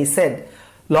day, and he said,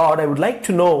 Lord, I would like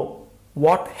to know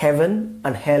what heaven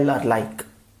and hell are like.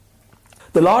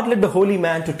 The Lord led the holy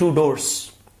man to two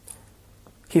doors.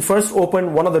 He first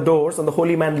opened one of the doors and the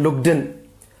holy man looked in.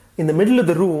 In the middle of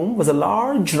the room was a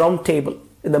large round table.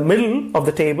 In the middle of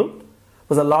the table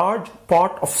was a large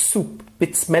pot of soup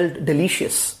which smelled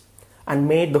delicious and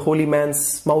made the holy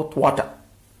man's mouth water.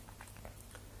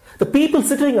 The people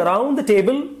sitting around the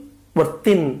table were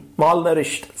thin,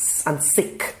 malnourished and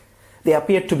sick. They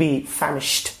appeared to be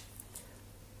famished.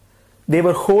 They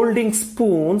were holding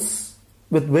spoons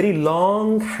with very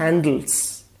long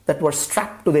handles that were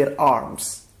strapped to their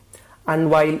arms.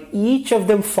 And while each of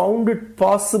them found it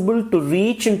possible to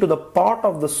reach into the pot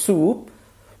of the soup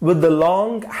with the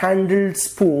long handled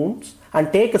spoons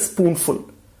and take a spoonful,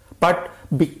 but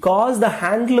because the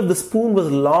handle of the spoon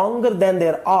was longer than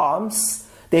their arms,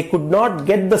 they could not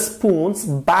get the spoons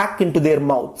back into their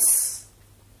mouths.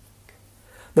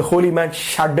 The holy man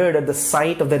shuddered at the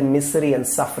sight of their misery and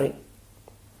suffering.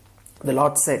 The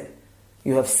Lord said,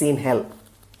 you have seen hell.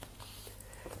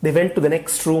 They went to the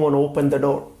next room and opened the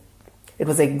door. It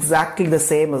was exactly the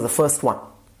same as the first one.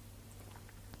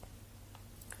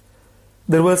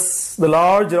 There was the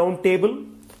large round table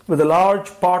with a large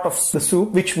pot of the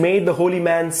soup which made the holy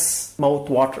man's mouth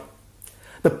water.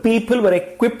 The people were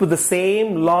equipped with the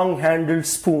same long-handled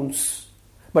spoons,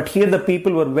 but here the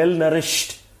people were well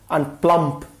nourished and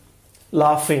plump,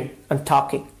 laughing and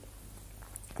talking.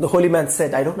 The holy man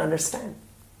said, I don't understand.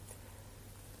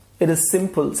 It is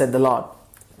simple, said the Lord.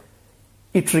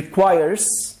 It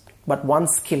requires but one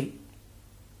skill.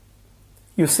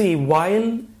 You see,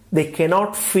 while they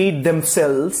cannot feed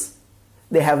themselves,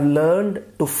 they have learned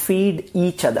to feed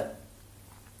each other.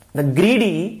 The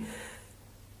greedy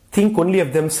think only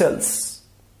of themselves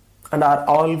and are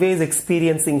always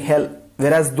experiencing hell,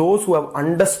 whereas those who have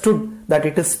understood that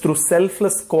it is through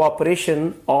selfless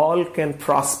cooperation all can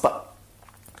prosper.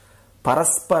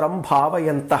 Parasparam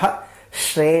bhavayantaha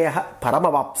shreyaha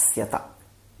paramavapsyata.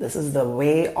 This is the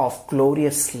way of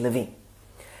glorious living.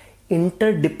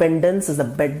 Interdependence is the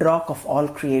bedrock of all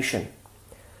creation.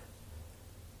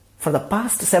 For the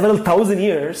past several thousand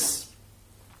years,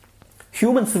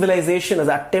 human civilization has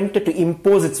attempted to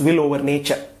impose its will over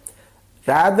nature,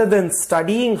 rather than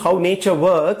studying how nature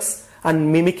works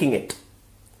and mimicking it.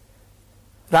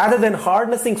 Rather than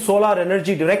harnessing solar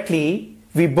energy directly,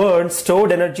 we burn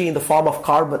stored energy in the form of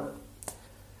carbon.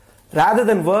 Rather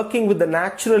than working with the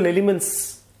natural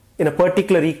elements in a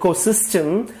particular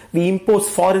ecosystem, we impose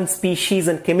foreign species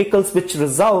and chemicals, which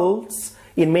results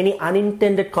in many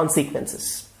unintended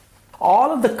consequences.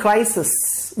 All of the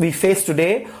crises we face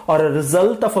today are a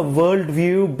result of a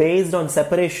worldview based on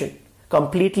separation,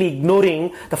 completely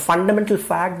ignoring the fundamental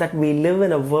fact that we live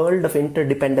in a world of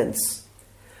interdependence.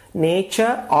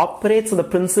 Nature operates on the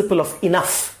principle of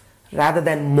enough rather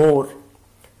than more.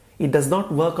 It does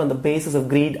not work on the basis of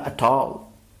greed at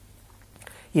all.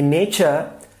 In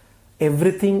nature,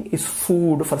 everything is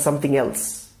food for something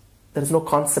else. There is no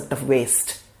concept of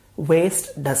waste.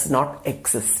 Waste does not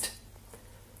exist.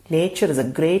 Nature is a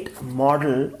great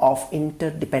model of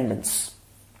interdependence.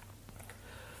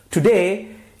 Today,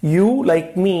 you,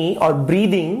 like me, are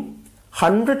breathing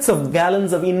hundreds of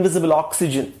gallons of invisible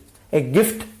oxygen, a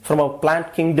gift from our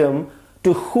plant kingdom,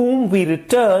 to whom we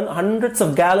return hundreds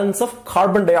of gallons of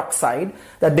carbon dioxide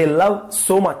that they love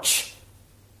so much.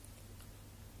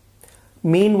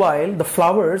 Meanwhile, the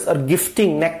flowers are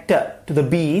gifting nectar to the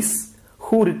bees,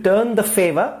 who return the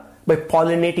favor by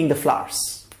pollinating the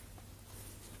flowers.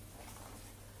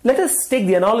 Let us take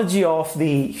the analogy of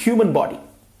the human body,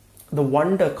 the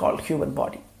wonder called human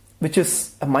body, which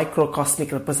is a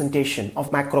microcosmic representation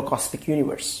of macrocosmic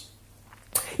universe.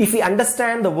 If we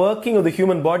understand the working of the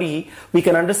human body, we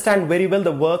can understand very well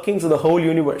the workings of the whole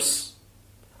universe,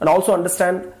 and also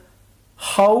understand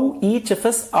how each of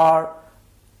us are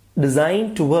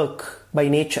designed to work by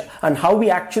nature, and how we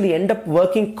actually end up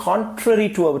working contrary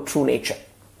to our true nature.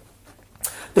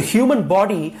 The human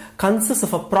body consists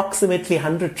of approximately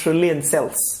 100 trillion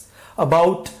cells,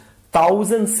 about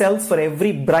 1,000 cells for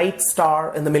every bright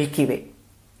star in the Milky Way.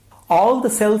 All the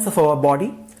cells of our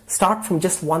body start from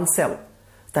just one cell.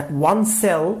 That one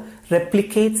cell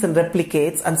replicates and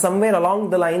replicates, and somewhere along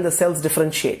the line the cells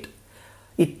differentiate.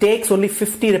 It takes only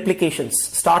 50 replications,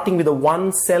 starting with a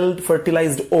one-celled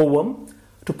fertilized ovum,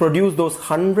 to produce those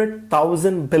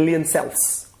 100,000 billion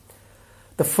cells.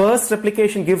 The first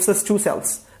replication gives us 2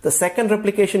 cells. The second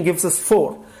replication gives us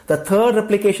 4. The third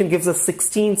replication gives us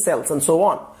 16 cells, and so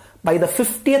on. By the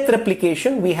 50th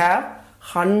replication, we have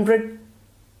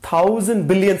 100,000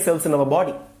 billion cells in our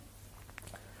body.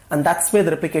 And that's where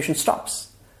the replication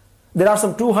stops. There are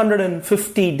some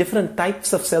 250 different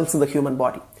types of cells in the human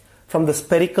body, from the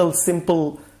spherical,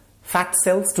 simple fat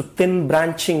cells to thin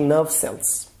branching nerve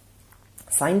cells.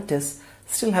 Scientists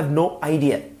still have no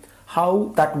idea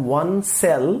how that one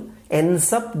cell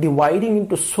ends up dividing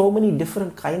into so many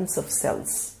different kinds of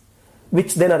cells,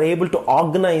 which then are able to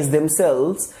organize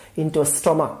themselves into a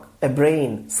stomach, a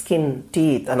brain, skin,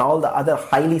 teeth, and all the other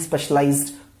highly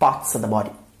specialized parts of the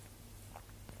body.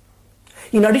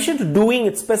 In addition to doing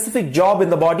its specific job in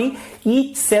the body,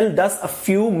 each cell does a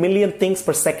few million things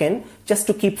per second just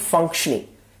to keep functioning,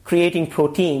 creating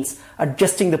proteins,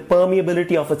 adjusting the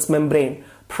permeability of its membrane,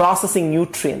 processing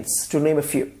nutrients, to name a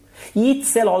few. Each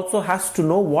cell also has to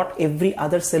know what every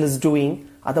other cell is doing,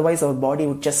 otherwise our body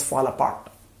would just fall apart.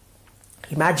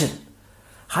 Imagine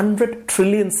 100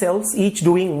 trillion cells, each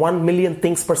doing 1 million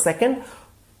things per second,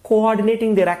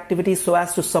 coordinating their activities so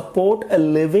as to support a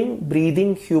living,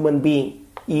 breathing human being,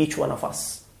 each one of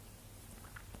us.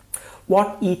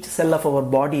 What each cell of our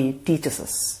body teaches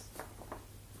us: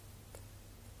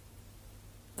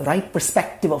 the right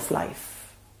perspective of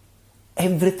life.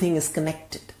 Everything is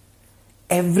connected.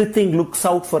 Everything looks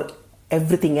out for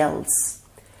everything else.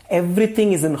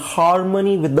 Everything is in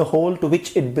harmony with the whole to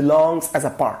which it belongs as a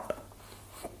part.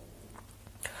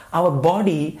 Our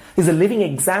body is a living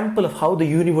example of how the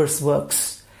universe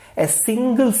works. A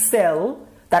single cell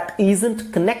that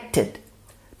isn't connected,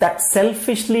 that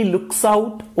selfishly looks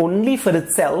out only for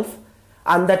itself,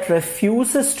 and that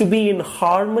refuses to be in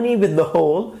harmony with the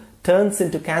whole, turns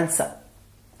into cancer.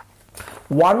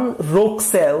 One rogue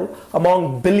cell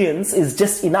among billions is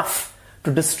just enough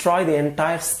to destroy the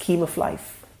entire scheme of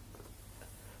life.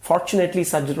 Fortunately,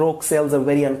 such rogue cells are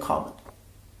very uncommon.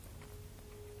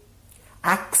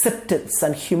 Acceptance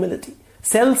and humility.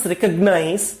 Cells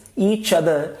recognize each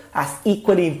other as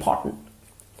equally important.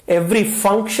 Every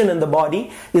function in the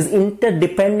body is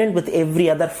interdependent with every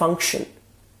other function.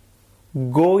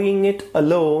 Going it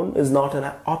alone is not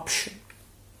an option.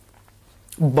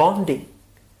 Bonding.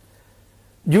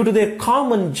 Due to their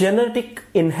common genetic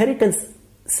inheritance,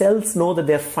 cells know that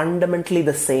they are fundamentally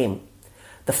the same.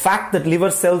 The fact that liver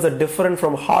cells are different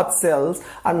from heart cells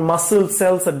and muscle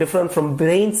cells are different from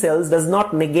brain cells does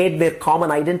not negate their common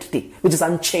identity, which is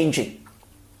unchanging.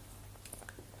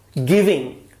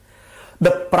 Giving.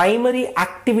 The primary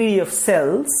activity of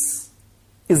cells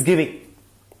is giving.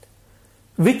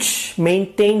 which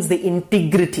maintains the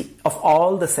integrity of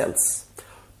all the cells.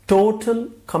 Total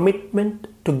commitment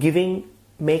to giving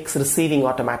makes receiving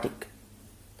automatic.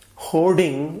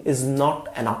 Hoarding is not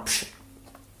an option.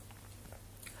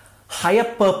 Higher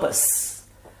purpose.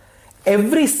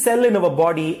 Every cell in our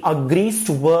body agrees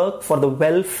to work for the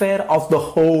welfare of the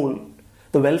whole,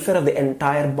 the welfare of the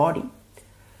entire body.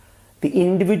 The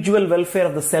individual welfare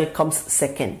of the cell comes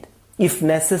second. If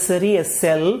necessary, a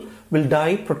cell will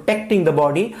die protecting the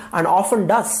body, and often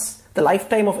does. The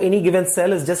lifetime of any given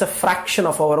cell is just a fraction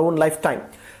of our own lifetime.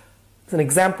 As an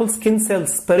example, skin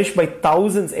cells perish by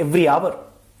thousands every hour,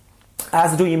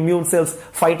 as do immune cells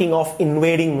fighting off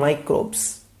invading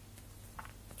microbes.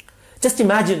 Just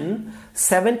imagine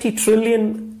 70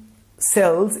 trillion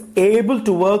cells able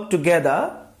to work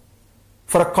together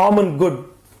for a common good.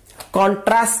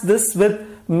 Contrast this with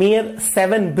mere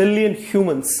 7 billion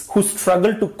humans who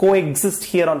struggle to coexist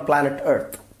here on planet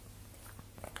Earth.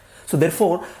 So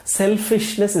therefore,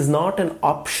 selfishness is not an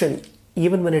option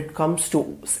even when it comes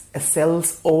to a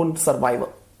cell's own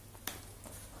survival.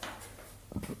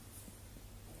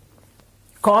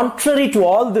 Contrary to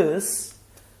all this,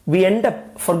 we end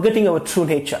up forgetting our true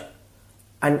nature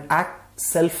and act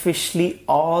selfishly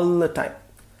all the time,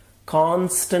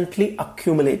 constantly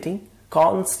accumulating,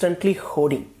 constantly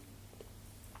hoarding.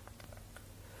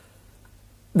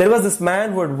 There was this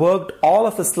man who had worked all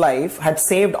of his life, had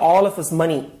saved all of his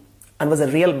money, and was a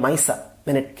real miser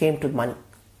when it came to money.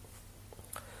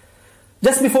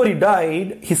 Just before he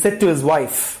died, he said to his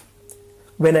wife,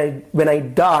 when I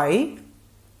die,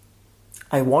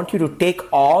 I want you to take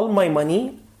all my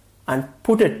money and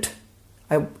put it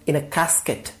in a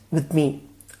casket with me.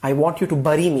 I want you to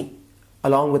bury me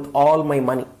along with all my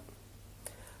money.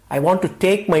 I want to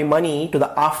take my money to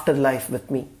the afterlife with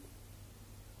me.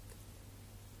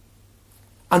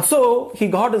 And so he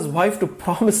got his wife to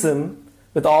promise him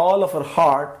with all of her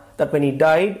heart that when he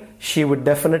died, she would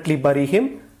definitely bury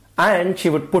him and she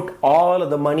would put all of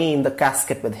the money in the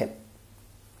casket with him.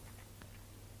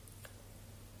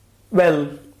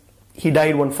 Well, he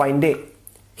died one fine day.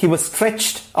 He was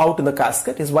stretched out in the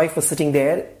casket. His wife was sitting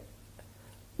there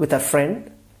with her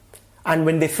friend. And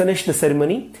when they finished the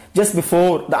ceremony, just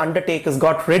before the undertakers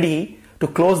got ready to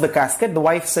close the casket, the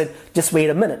wife said, "Just wait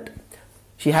a minute."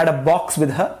 She had a box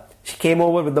with her. She came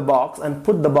over with the box and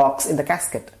put the box in the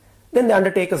casket. Then the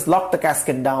undertakers locked the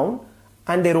casket down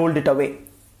and they rolled it away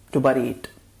to bury it.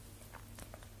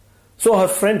 So her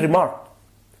friend remarked,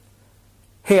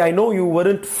 "Hey, I know you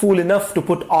weren't fool enough to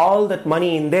put all that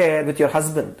money in there with your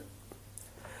husband."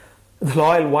 The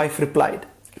loyal wife replied,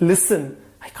 "Listen,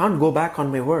 I can't go back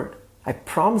on my word. I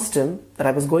promised him that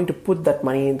I was going to put that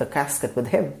money in the casket with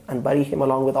him and bury him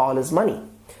along with all his money."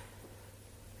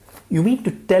 "You mean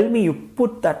to tell me you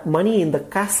put that money in the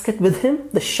casket with him?"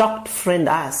 the shocked friend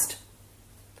asked.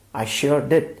 "I sure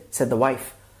did," said the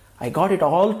wife. "I got it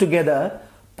all together,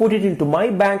 put it into my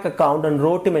bank account and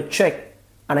wrote him a check,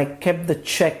 and I kept the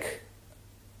check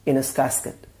in his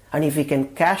casket. And if he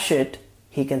can cash it,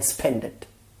 he can spend it."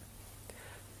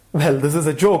 Well, this is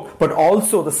a joke, but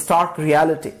also the stark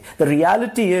reality. The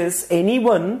reality is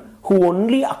anyone who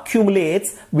only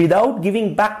accumulates without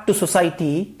giving back to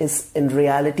society is in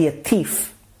reality a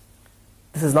thief.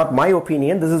 This is not my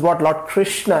opinion. This is what Lord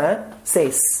Krishna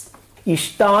says.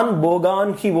 Ishtan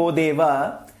bogan hi vo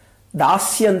deva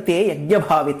dasyante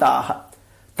yajnabhavitaha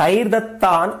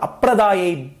tairdattan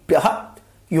apradayebhyah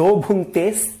yo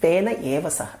bhunkte stena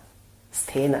evasaha.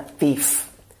 Stena, thief.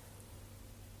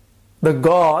 The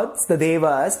gods, the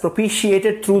devas,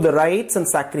 propitiated through the rites and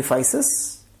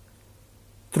sacrifices,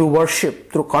 through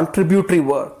worship, through contributory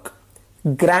work,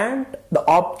 grant the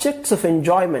objects of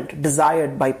enjoyment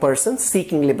desired by persons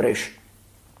seeking liberation.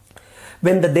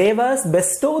 When the devas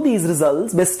bestow these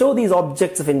results, bestow these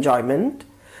objects of enjoyment,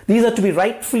 these are to be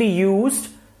rightfully used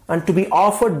and to be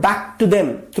offered back to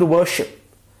them through worship.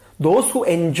 Those who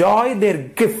enjoy their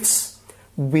gifts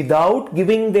without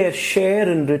giving their share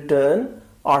in return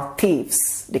are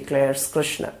thieves, declares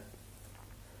Krishna.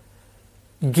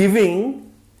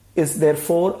 Giving is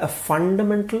therefore a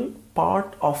fundamental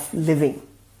part of living.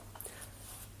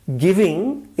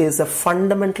 Giving is a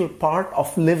fundamental part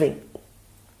of living.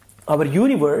 Our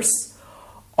universe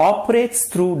operates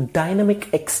through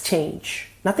dynamic exchange.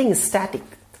 Nothing is static.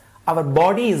 Our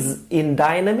body is in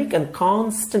dynamic and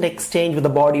constant exchange with the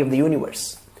body of the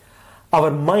universe.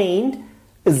 Our mind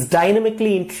is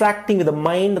dynamically interacting with the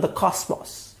mind of the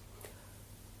cosmos.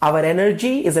 Our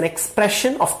energy is an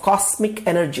expression of cosmic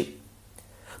energy.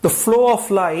 The flow of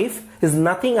life is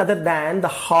nothing other than the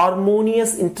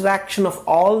harmonious interaction of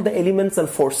all the elements and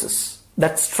forces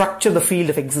that structure the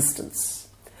field of existence.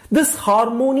 This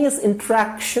harmonious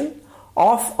interaction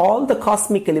of all the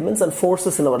cosmic elements and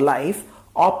forces in our life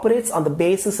operates on the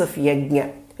basis of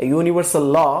yajna, a universal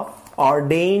law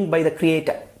ordained by the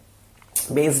Creator,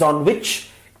 based on which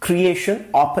creation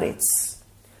operates.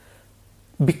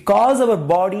 Because our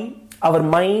body, our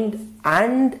mind,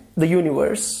 and the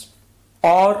universe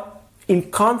are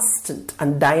in constant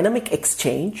and dynamic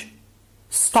exchange,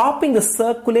 stopping the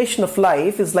circulation of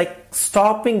life is like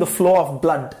stopping the flow of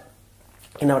blood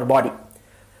in our body.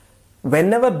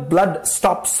 Whenever blood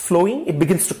stops flowing, it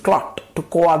begins to clot, to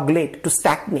coagulate, to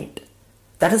stagnate.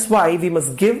 That is why we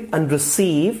must give and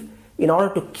receive in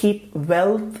order to keep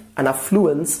wealth and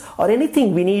affluence or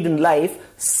anything we need in life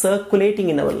circulating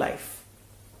in our life.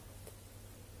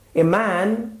 A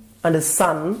man and his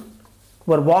son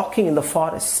were walking in the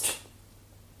forest.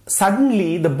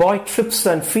 Suddenly, the boy trips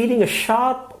and feeling a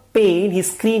sharp pain, he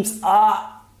screams,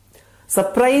 "Ah!"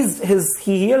 Surprised,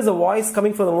 he hears a voice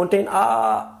coming from the mountain,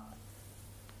 "Ah!"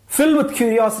 Filled with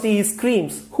curiosity, he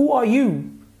screams, "Who are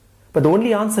you?" But the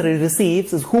only answer he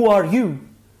receives is, "Who are you?"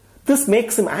 This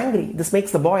makes him angry. This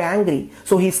makes the boy angry.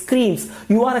 So he screams,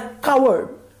 "You are a coward."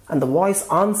 And the voice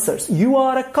answers, "You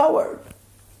are a coward."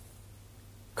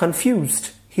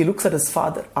 Confused, he looks at his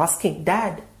father, asking,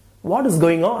 "Dad, what is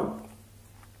going on?"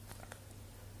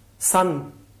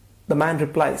 "Son," the man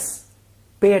replies,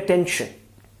 "pay attention."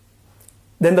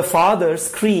 Then the father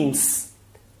screams,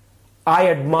 "I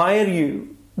admire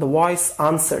you." The voice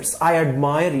answers, "I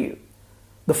admire you."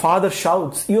 The father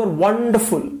shouts, "You are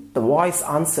wonderful." The voice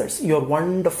answers, "You are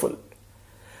wonderful."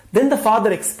 Then the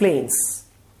father explains,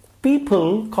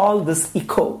 "People call this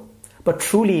echo, but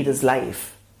truly it is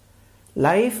life.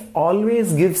 Life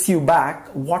always gives you back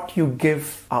what you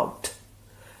give out.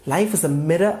 Life is a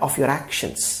mirror of your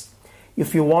actions.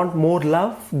 If you want more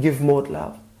love, give more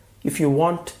love. If you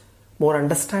want more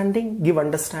understanding, give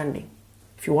understanding.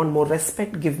 If you want more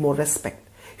respect, give more respect.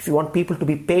 If you want people to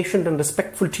be patient and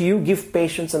respectful to you, give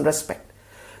patience and respect.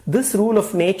 This rule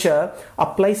of nature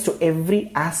applies to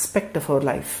every aspect of our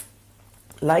life.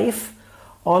 Life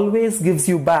always gives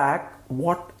you back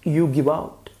what you give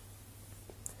out.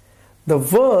 The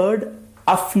word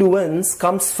affluence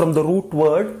comes from the root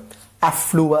word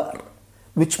affluer,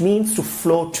 which means to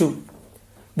flow to.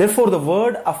 Therefore, the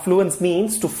word affluence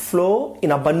means to flow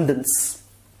in abundance.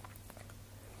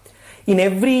 In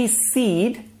every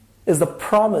seed is the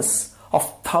promise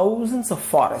of thousands of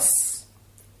forests.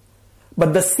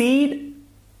 But the seed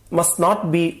must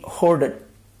not be hoarded.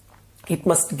 It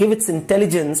must give its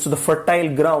intelligence to the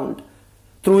fertile ground.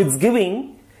 Through its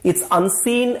giving, its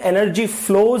unseen energy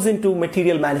flows into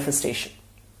material manifestation.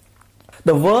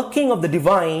 The working of the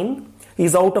divine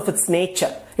is out of its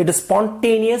nature. It is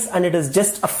spontaneous and it is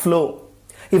just a flow.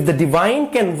 If the divine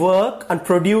can work and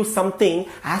produce something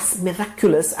as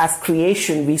miraculous as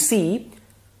creation we see,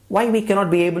 why we cannot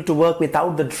be able to work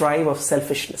without the drive of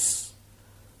selfishness?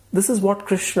 This is what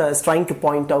Krishna is trying to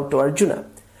point out to Arjuna.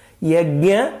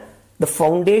 Yajna, the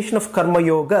foundation of Karma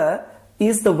Yoga,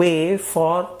 is the way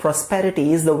for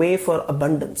prosperity, is the way for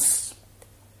abundance.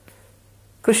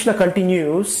 Krishna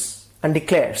continues and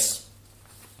declares,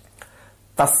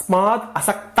 Tasmad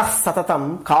asakta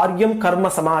satatam karyam karma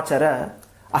samachara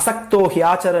asakto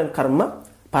hyacharan karma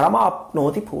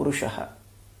paramapnoti purushaha.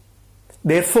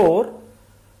 Therefore,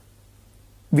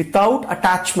 without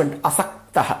attachment,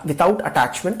 asaktaha, without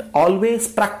attachment, always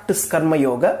practice karma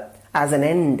yoga as an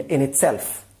end in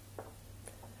itself.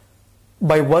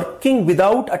 By working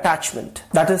without attachment,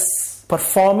 that is,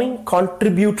 performing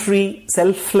contributory,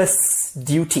 selfless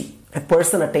duty, a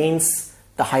person attains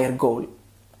the higher goal.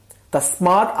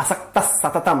 Tasmad asakta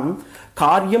satatam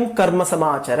karyam karma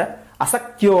samachara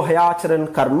asakyo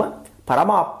hayacharan karma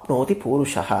paramapnoti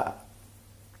purushaha.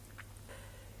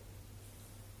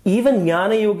 Even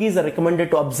jnana yogis are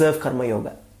recommended to observe karma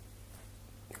yoga.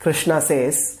 Krishna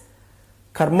says,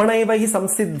 Karmanaiva hi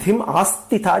samsiddhim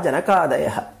astitha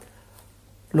janakadayaha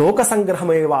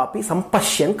lokasangrahamevapi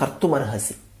sampashyan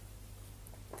kartumarhasi.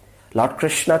 Lord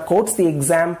Krishna quotes the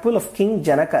example of King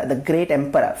Janaka, the great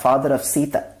emperor, father of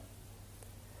Sita,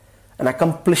 an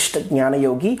accomplished jnana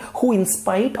yogi who, in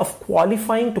spite of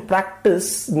qualifying to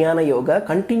practice jnana yoga,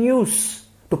 continues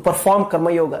to perform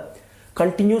karma yoga,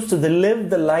 continues to live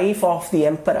the life of the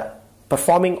emperor,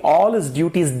 performing all his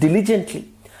duties diligently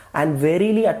and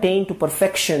verily attain to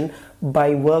perfection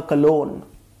by work alone.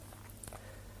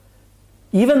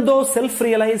 Even though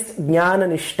self-realized jnana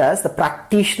nishtas, the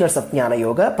practitioners of jnana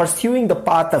yoga, pursuing the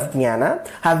path of jnana,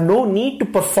 have no need to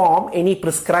perform any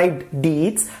prescribed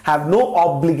deeds, have no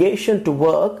obligation to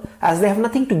work, as they have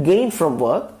nothing to gain from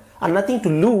work and nothing to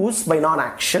lose by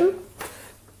non-action,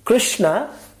 Krishna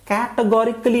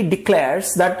categorically declares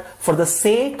that for the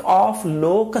sake of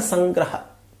loka sangraha,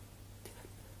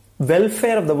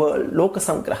 welfare of the world, loka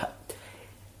sangraha,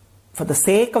 for the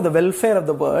sake of the welfare of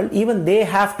the world, even they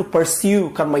have to pursue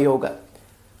karma yoga,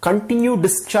 continue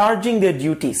discharging their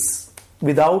duties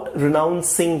without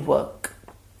renouncing work.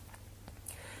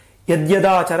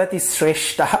 Yadyada charati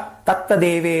shreshtaha tatta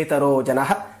devetaro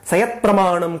janaha sayat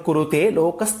pramanam kurute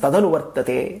lokas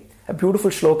tadanuvartate. A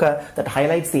beautiful shloka that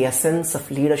highlights the essence of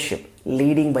leadership,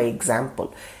 leading by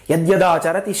example. Yadyada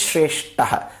charati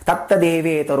shreshtaha tatta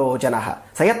devetaro janaha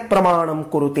sayat pramanam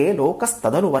kurute lokas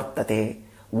tadanuvartate.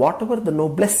 Whatever the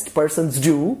noblest persons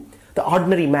do, the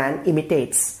ordinary man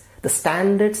imitates. The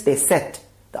standards they set,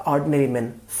 the ordinary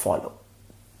men follow.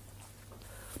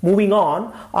 Moving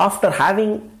on, after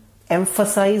having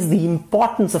emphasized the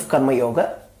importance of karma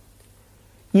yoga,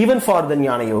 even for the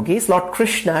jnana yogis, Lord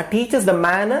Krishna teaches the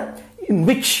manner in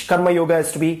which karma yoga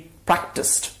is to be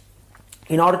practiced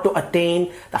in order to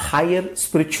attain the higher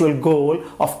spiritual goal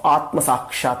of Atma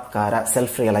Sakshatkara,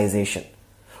 self-realization.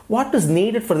 What is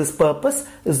needed for this purpose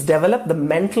is develop the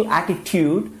mental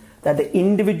attitude that the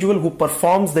individual who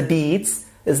performs the deeds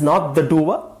is not the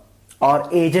doer or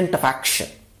agent of action.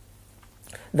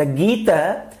 The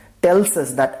Gita tells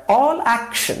us that all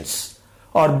actions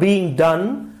are being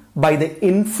done by the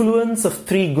influence of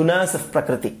three gunas of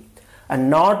Prakriti and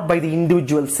not by the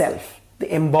individual self,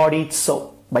 the embodied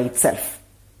soul by itself.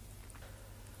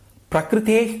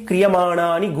 Prakrite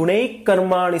kriyamanani gunai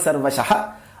karmani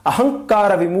sarvashaha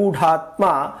ahankara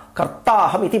vimudhatma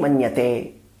kartaham iti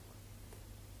manyate.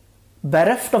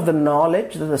 Bereft of the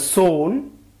knowledge that the soul,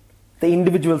 the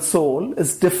individual soul,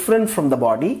 is different from the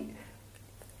body,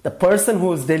 the person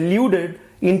who is deluded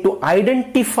into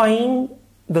identifying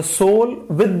the soul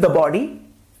with the body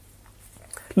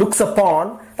looks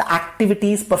upon the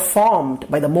activities performed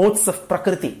by the modes of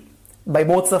Prakriti, by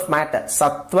modes of matter,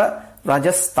 Sattva,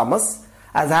 Rajas, Tamas,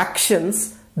 as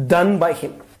actions done by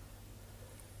him.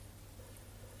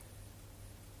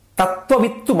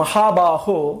 Tattvavittu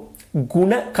mahabaho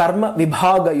guna karma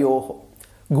vibhagayoho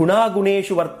guna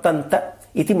guneshu vartanta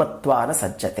iti matvana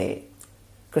sajjate.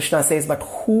 Krishna says, but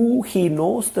who he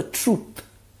knows the truth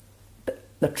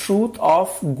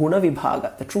of guna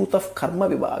vibhaga, the truth of karma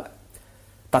vibhaga,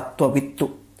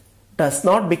 tattvavittu, does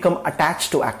not become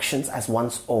attached to actions as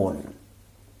one's own.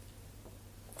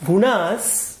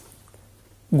 Gunas,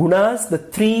 the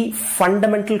three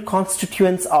fundamental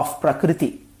constituents of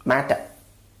Prakriti, matter.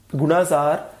 Gunas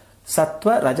are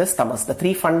Sattva, Rajas, Tamas, the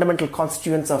three fundamental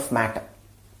constituents of matter,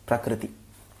 Prakriti.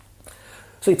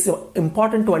 So it's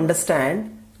important to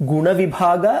understand Guna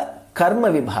Vibhaga, Karma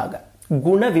Vibhaga.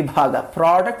 Guna Vibhaga,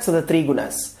 products of the three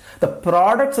gunas. The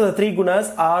products of the three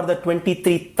gunas are the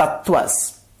 23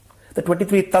 tattvas. The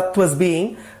 23 tattvas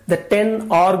being the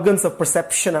 10 organs of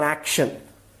perception and action,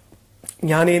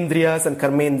 Jnanendriyas and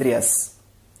Karmendriyas.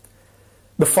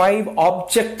 The 5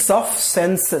 objects of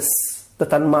senses, the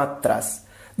Tanmatras.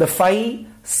 The 5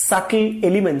 subtle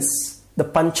elements, the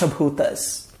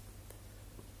Panchabhutas.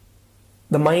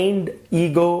 The mind,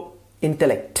 ego,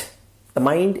 intellect. The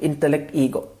mind, intellect,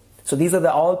 ego. So these are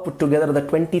all put together, the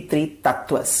 23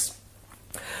 tattvas.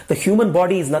 The human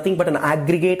body is nothing but an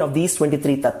aggregate of these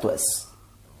 23 tattvas.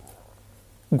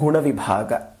 Guna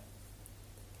Vibhaga.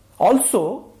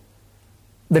 Also,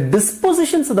 the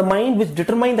dispositions of the mind which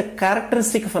determine the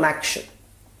characteristic of an action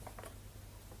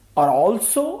are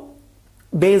also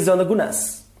based on the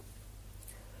gunas.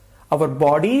 Our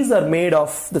bodies are made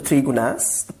of the three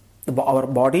gunas. Our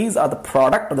bodies are the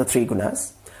product of the three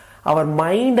gunas. Our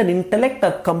mind and intellect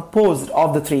are composed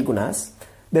of the three gunas.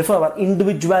 Therefore, our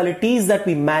individualities that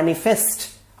we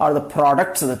manifest are the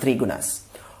products of the three gunas.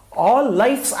 All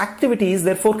life's activities,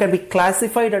 therefore, can be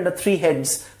classified under 3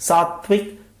 heads: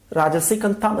 Sattvic, Rajasic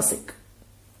and Tamasic.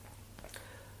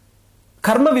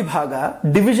 Karma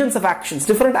Vibhaga, divisions of actions.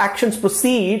 Different actions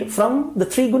proceed from the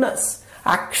 3 gunas.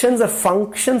 Actions are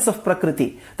functions of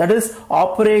Prakriti. That is,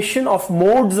 operation of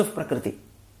modes of Prakriti.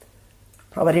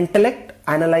 Our intellect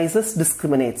analyzes,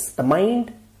 discriminates. The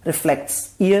mind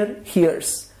reflects. Ear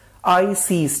hears. Eye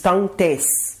sees. Tongue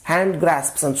tastes. Hand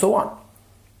grasps, and so on.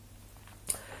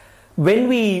 When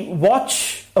we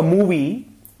watch a movie,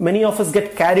 many of us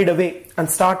get carried away and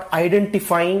start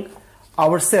identifying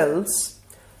ourselves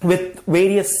with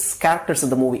various characters of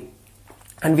the movie.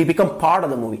 And we become part of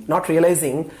the movie, not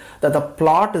realizing that the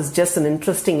plot is just an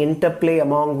interesting interplay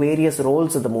among various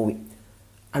roles of the movie.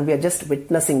 And we are just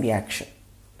witnessing the action.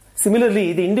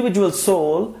 Similarly, the individual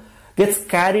soul gets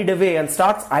carried away and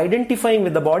starts identifying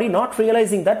with the body, not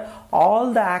realizing that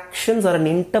all the actions are an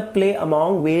interplay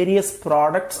among various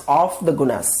products of the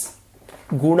gunas.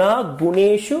 Guna,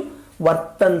 guneshu,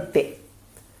 vartante.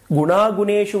 Guna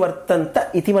guneshu vartanta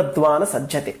iti madvana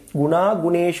sajjate. Guna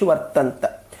guneshu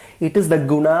vartanta. It is the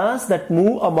gunas that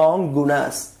move among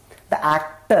gunas. The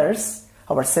actors,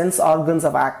 our sense organs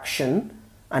of action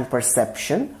and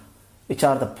perception, which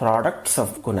are the products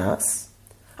of gunas.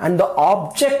 And the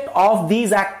object of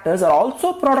these actors are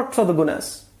also products of the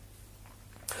gunas.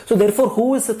 So therefore,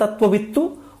 who is a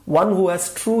Tattvavittu? One who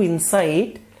has true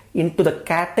insight into the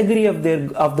category of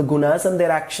the gunas and their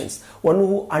actions. One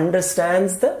who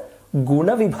understands the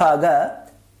guna vibhaga,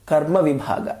 karma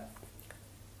vibhaga.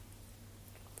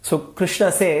 So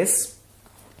Krishna says,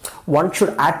 one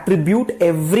should attribute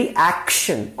every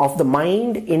action of the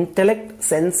mind, intellect,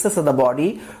 senses of the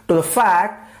body to the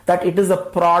fact that it is a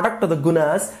product of the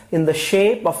gunas in the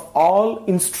shape of all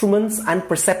instruments and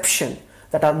perception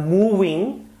that are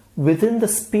moving within the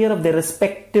sphere of their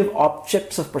respective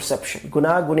objects of perception.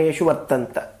 Guna guneshu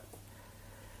vartanta.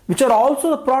 Which are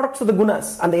also the products of the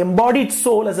gunas, and the embodied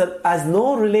soul has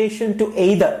no relation to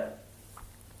either.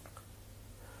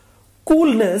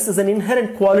 Coolness is an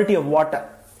inherent quality of water.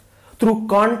 Through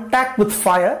contact with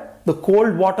fire, the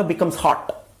cold water becomes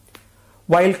hot.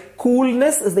 While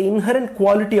coolness is the inherent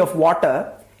quality of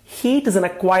water, heat is an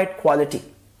acquired quality.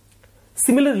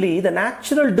 Similarly, the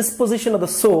natural disposition of the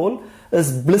soul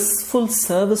is blissful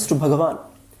service to Bhagavan.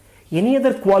 Any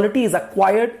other quality is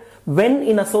acquired when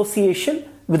in association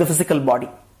with the physical body.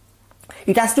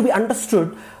 It has to be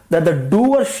understood that the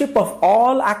doership of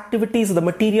all activities of the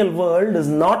material world is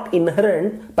not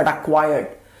inherent but acquired,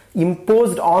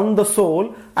 imposed on the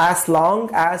soul as long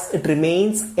as it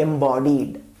remains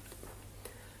embodied.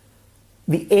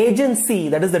 The agency,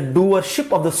 that is the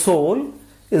doership of the soul,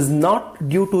 is not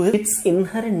due to its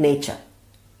inherent nature.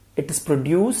 It is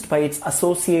produced by its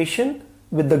association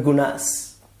with the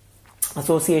gunas,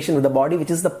 association with the body,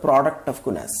 which is the product of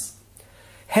gunas.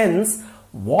 Hence,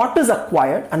 what is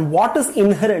acquired and what is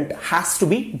inherent has to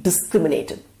be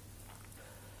discriminated.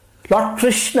 Lord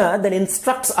Krishna then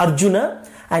instructs Arjuna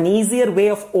an easier way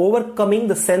of overcoming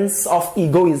the sense of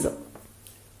egoism.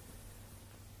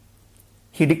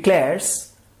 He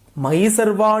declares, Mahi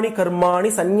sarvani karmani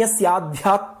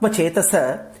sanyasyadhyatma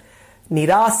chetasa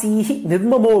nirasihi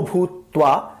nirmamo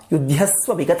bhutva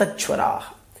yudhyasva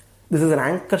vigatachvaraha. This is an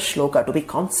anchor shloka to be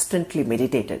constantly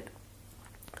meditated.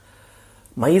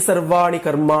 Mahi sarvani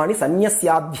karmani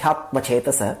sanyasyadhyatma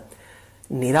chetasa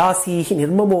nirasihi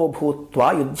nirmamo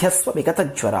bhutva yudhyasva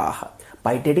vigatachvaraha.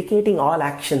 By dedicating all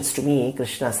actions to me,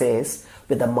 Krishna says,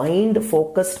 with the mind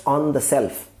focused on the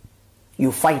self,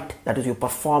 you fight, that is, you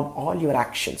perform all your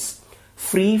actions,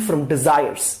 free from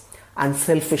desires and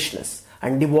selfishness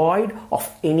and devoid of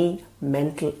any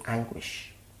mental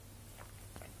anguish.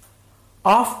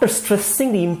 After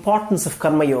stressing the importance of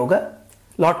Karma Yoga,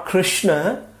 Lord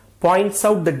Krishna points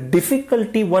out the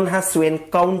difficulty one has to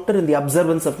encounter in the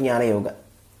observance of Jnana Yoga.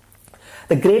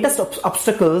 The greatest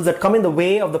obstacles that come in the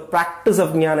way of the practice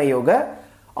of Jnana Yoga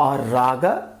are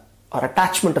raga, or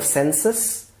attachment of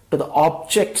senses to the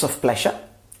objects of pleasure,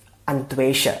 and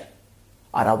dvesha,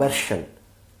 or aversion,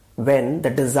 when the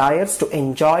desires to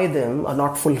enjoy them are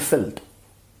not fulfilled.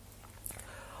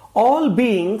 All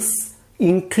beings,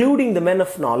 including the men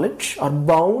of knowledge, are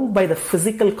bound by the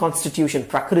physical constitution,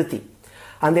 prakriti,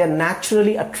 and they are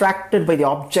naturally attracted by the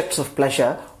objects of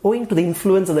pleasure owing to the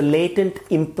influence of the latent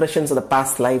impressions of the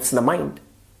past lives in the mind,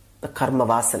 the karma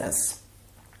vasanas.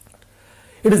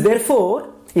 It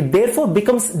therefore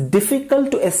becomes difficult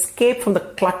to escape from the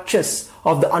clutches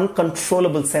of the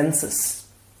uncontrollable senses.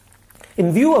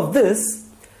 In view of this,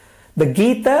 the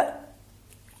Gita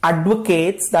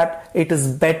advocates that it is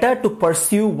better to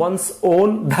pursue one's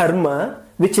own dharma,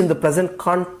 which in the present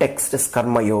context is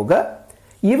karma yoga,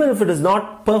 even if it is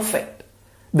not perfect,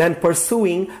 than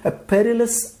pursuing a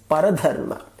perilous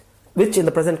paradharma, which in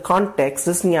the present context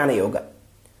is jnana yoga.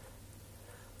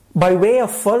 By way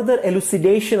of further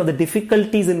elucidation of the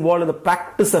difficulties involved in the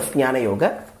practice of Jnana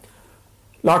Yoga,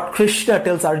 Lord Krishna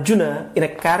tells Arjuna in a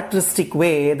characteristic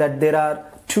way that there are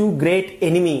two great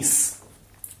enemies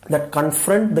that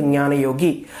confront the Jnana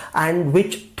Yogi and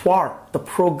which thwart the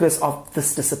progress of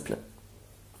this discipline.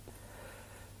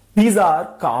 These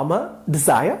are Kama,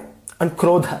 desire, and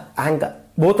Krodha, anger,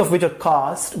 both of which are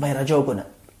caused by Rajoguna.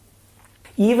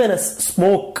 Even as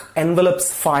smoke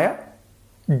envelops fire,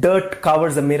 dirt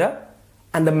covers a mirror,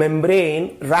 and the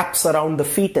membrane wraps around the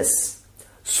fetus,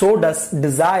 so does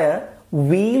desire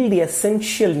veil the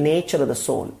essential nature of the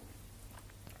soul.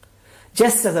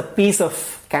 Just as a piece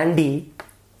of candy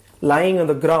lying on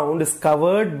the ground is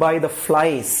covered by the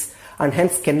flies and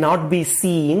hence cannot be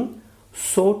seen,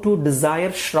 so too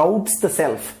desire shrouds the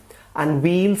self and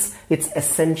veils its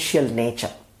essential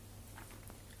nature.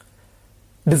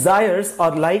 Desires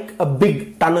are like a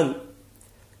big tunnel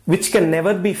which can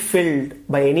never be filled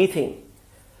by anything.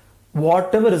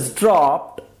 Whatever is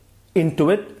dropped into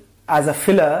it as a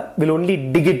filler will only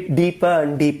dig it deeper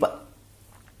and deeper.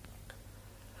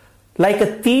 Like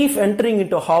a thief entering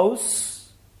into a house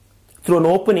through an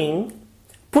opening,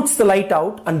 puts the light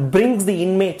out and brings the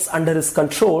inmates under his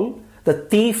control, the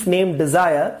thief named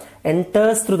desire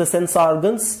enters through the sense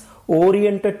organs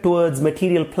oriented towards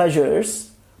material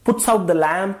pleasures, puts out the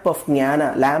lamp of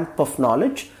jnana, lamp of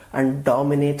knowledge, and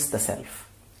dominates the self.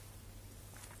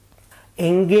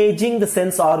 Engaging the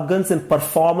sense organs in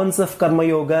performance of karma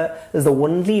yoga is the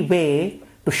only way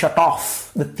to shut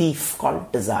off the thief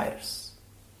called desires.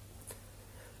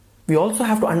 We also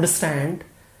have to understand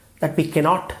that we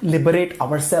cannot liberate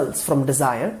ourselves from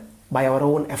desire by our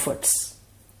own efforts.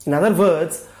 In other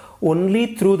words,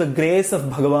 only through the grace of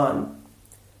Bhagavan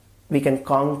we can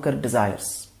conquer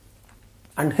desires.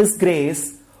 And His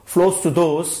grace flows to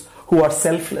those who are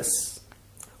selfless,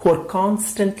 who are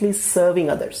constantly serving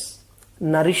others,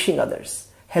 nourishing others,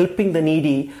 helping the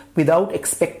needy without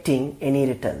expecting any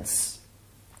returns.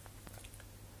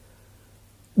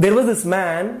 There was this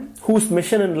man whose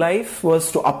mission in life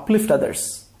was to uplift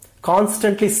others,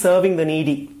 constantly serving the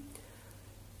needy,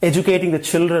 educating the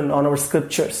children on our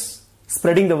scriptures,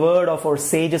 spreading the word of our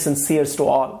sages and seers to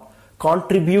all,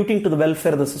 contributing to the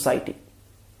welfare of the society.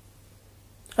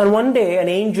 And one day an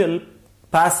angel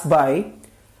passed by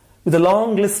with a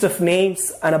long list of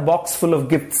names and a box full of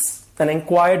gifts and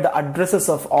inquired the addresses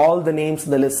of all the names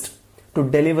in the list to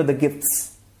deliver the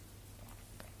gifts.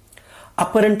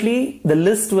 Apparently, the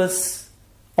list was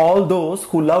all those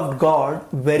who loved God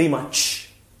very much.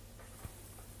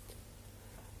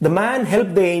 The man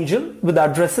helped the angel with the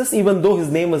addresses even though his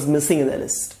name was missing in the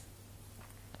list.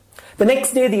 The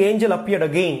next day the angel appeared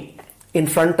again in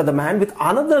front of the man with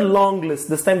another long list.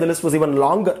 This time the list was even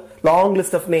longer. Long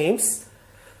list of names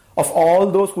of all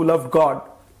those who loved God.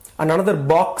 And another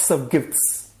box of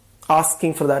gifts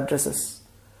asking for the addresses.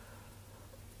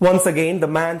 Once again the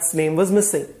man's name was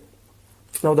missing.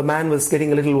 Now the man was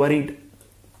getting a little worried.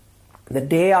 The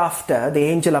day after the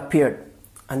angel appeared.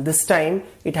 And this time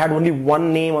it had only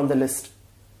one name on the list.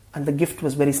 And the gift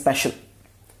was very special.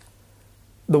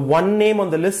 The one name on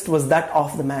the list was that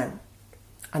of the man.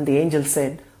 And the angel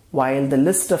said, while the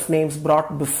list of names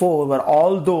brought before were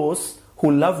all those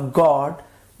who loved God,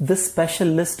 this special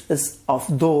list is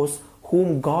of those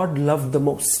whom God loved the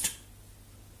most.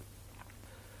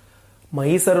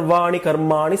 Mahi sarvani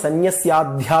karmani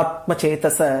sanyasyadhyatma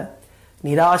chetasa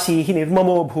nirashihi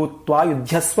nirmamo bhutva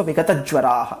yudhyasva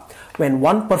vikatajvaraha. When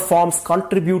one performs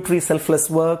contributory selfless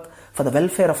work for the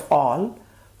welfare of all,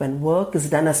 when work is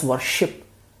done as worship,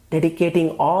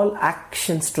 dedicating all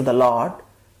actions to the Lord,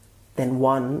 then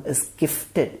one is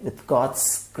gifted with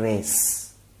God's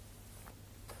grace.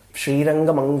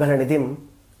 Sriranga Mangalanidhim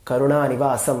Karuna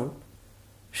Nivasam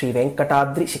Sri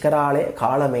Venkatadri Shikarale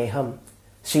Kalameham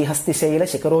Sri Hastishaila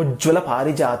Shikarojjvala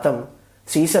Parijatam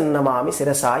Sri Sannamami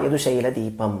Sirasa Yadushaila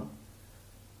Deepam.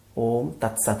 Om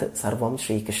Tat Sat Sarvam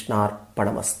Sri Krishnar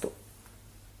Padamastu.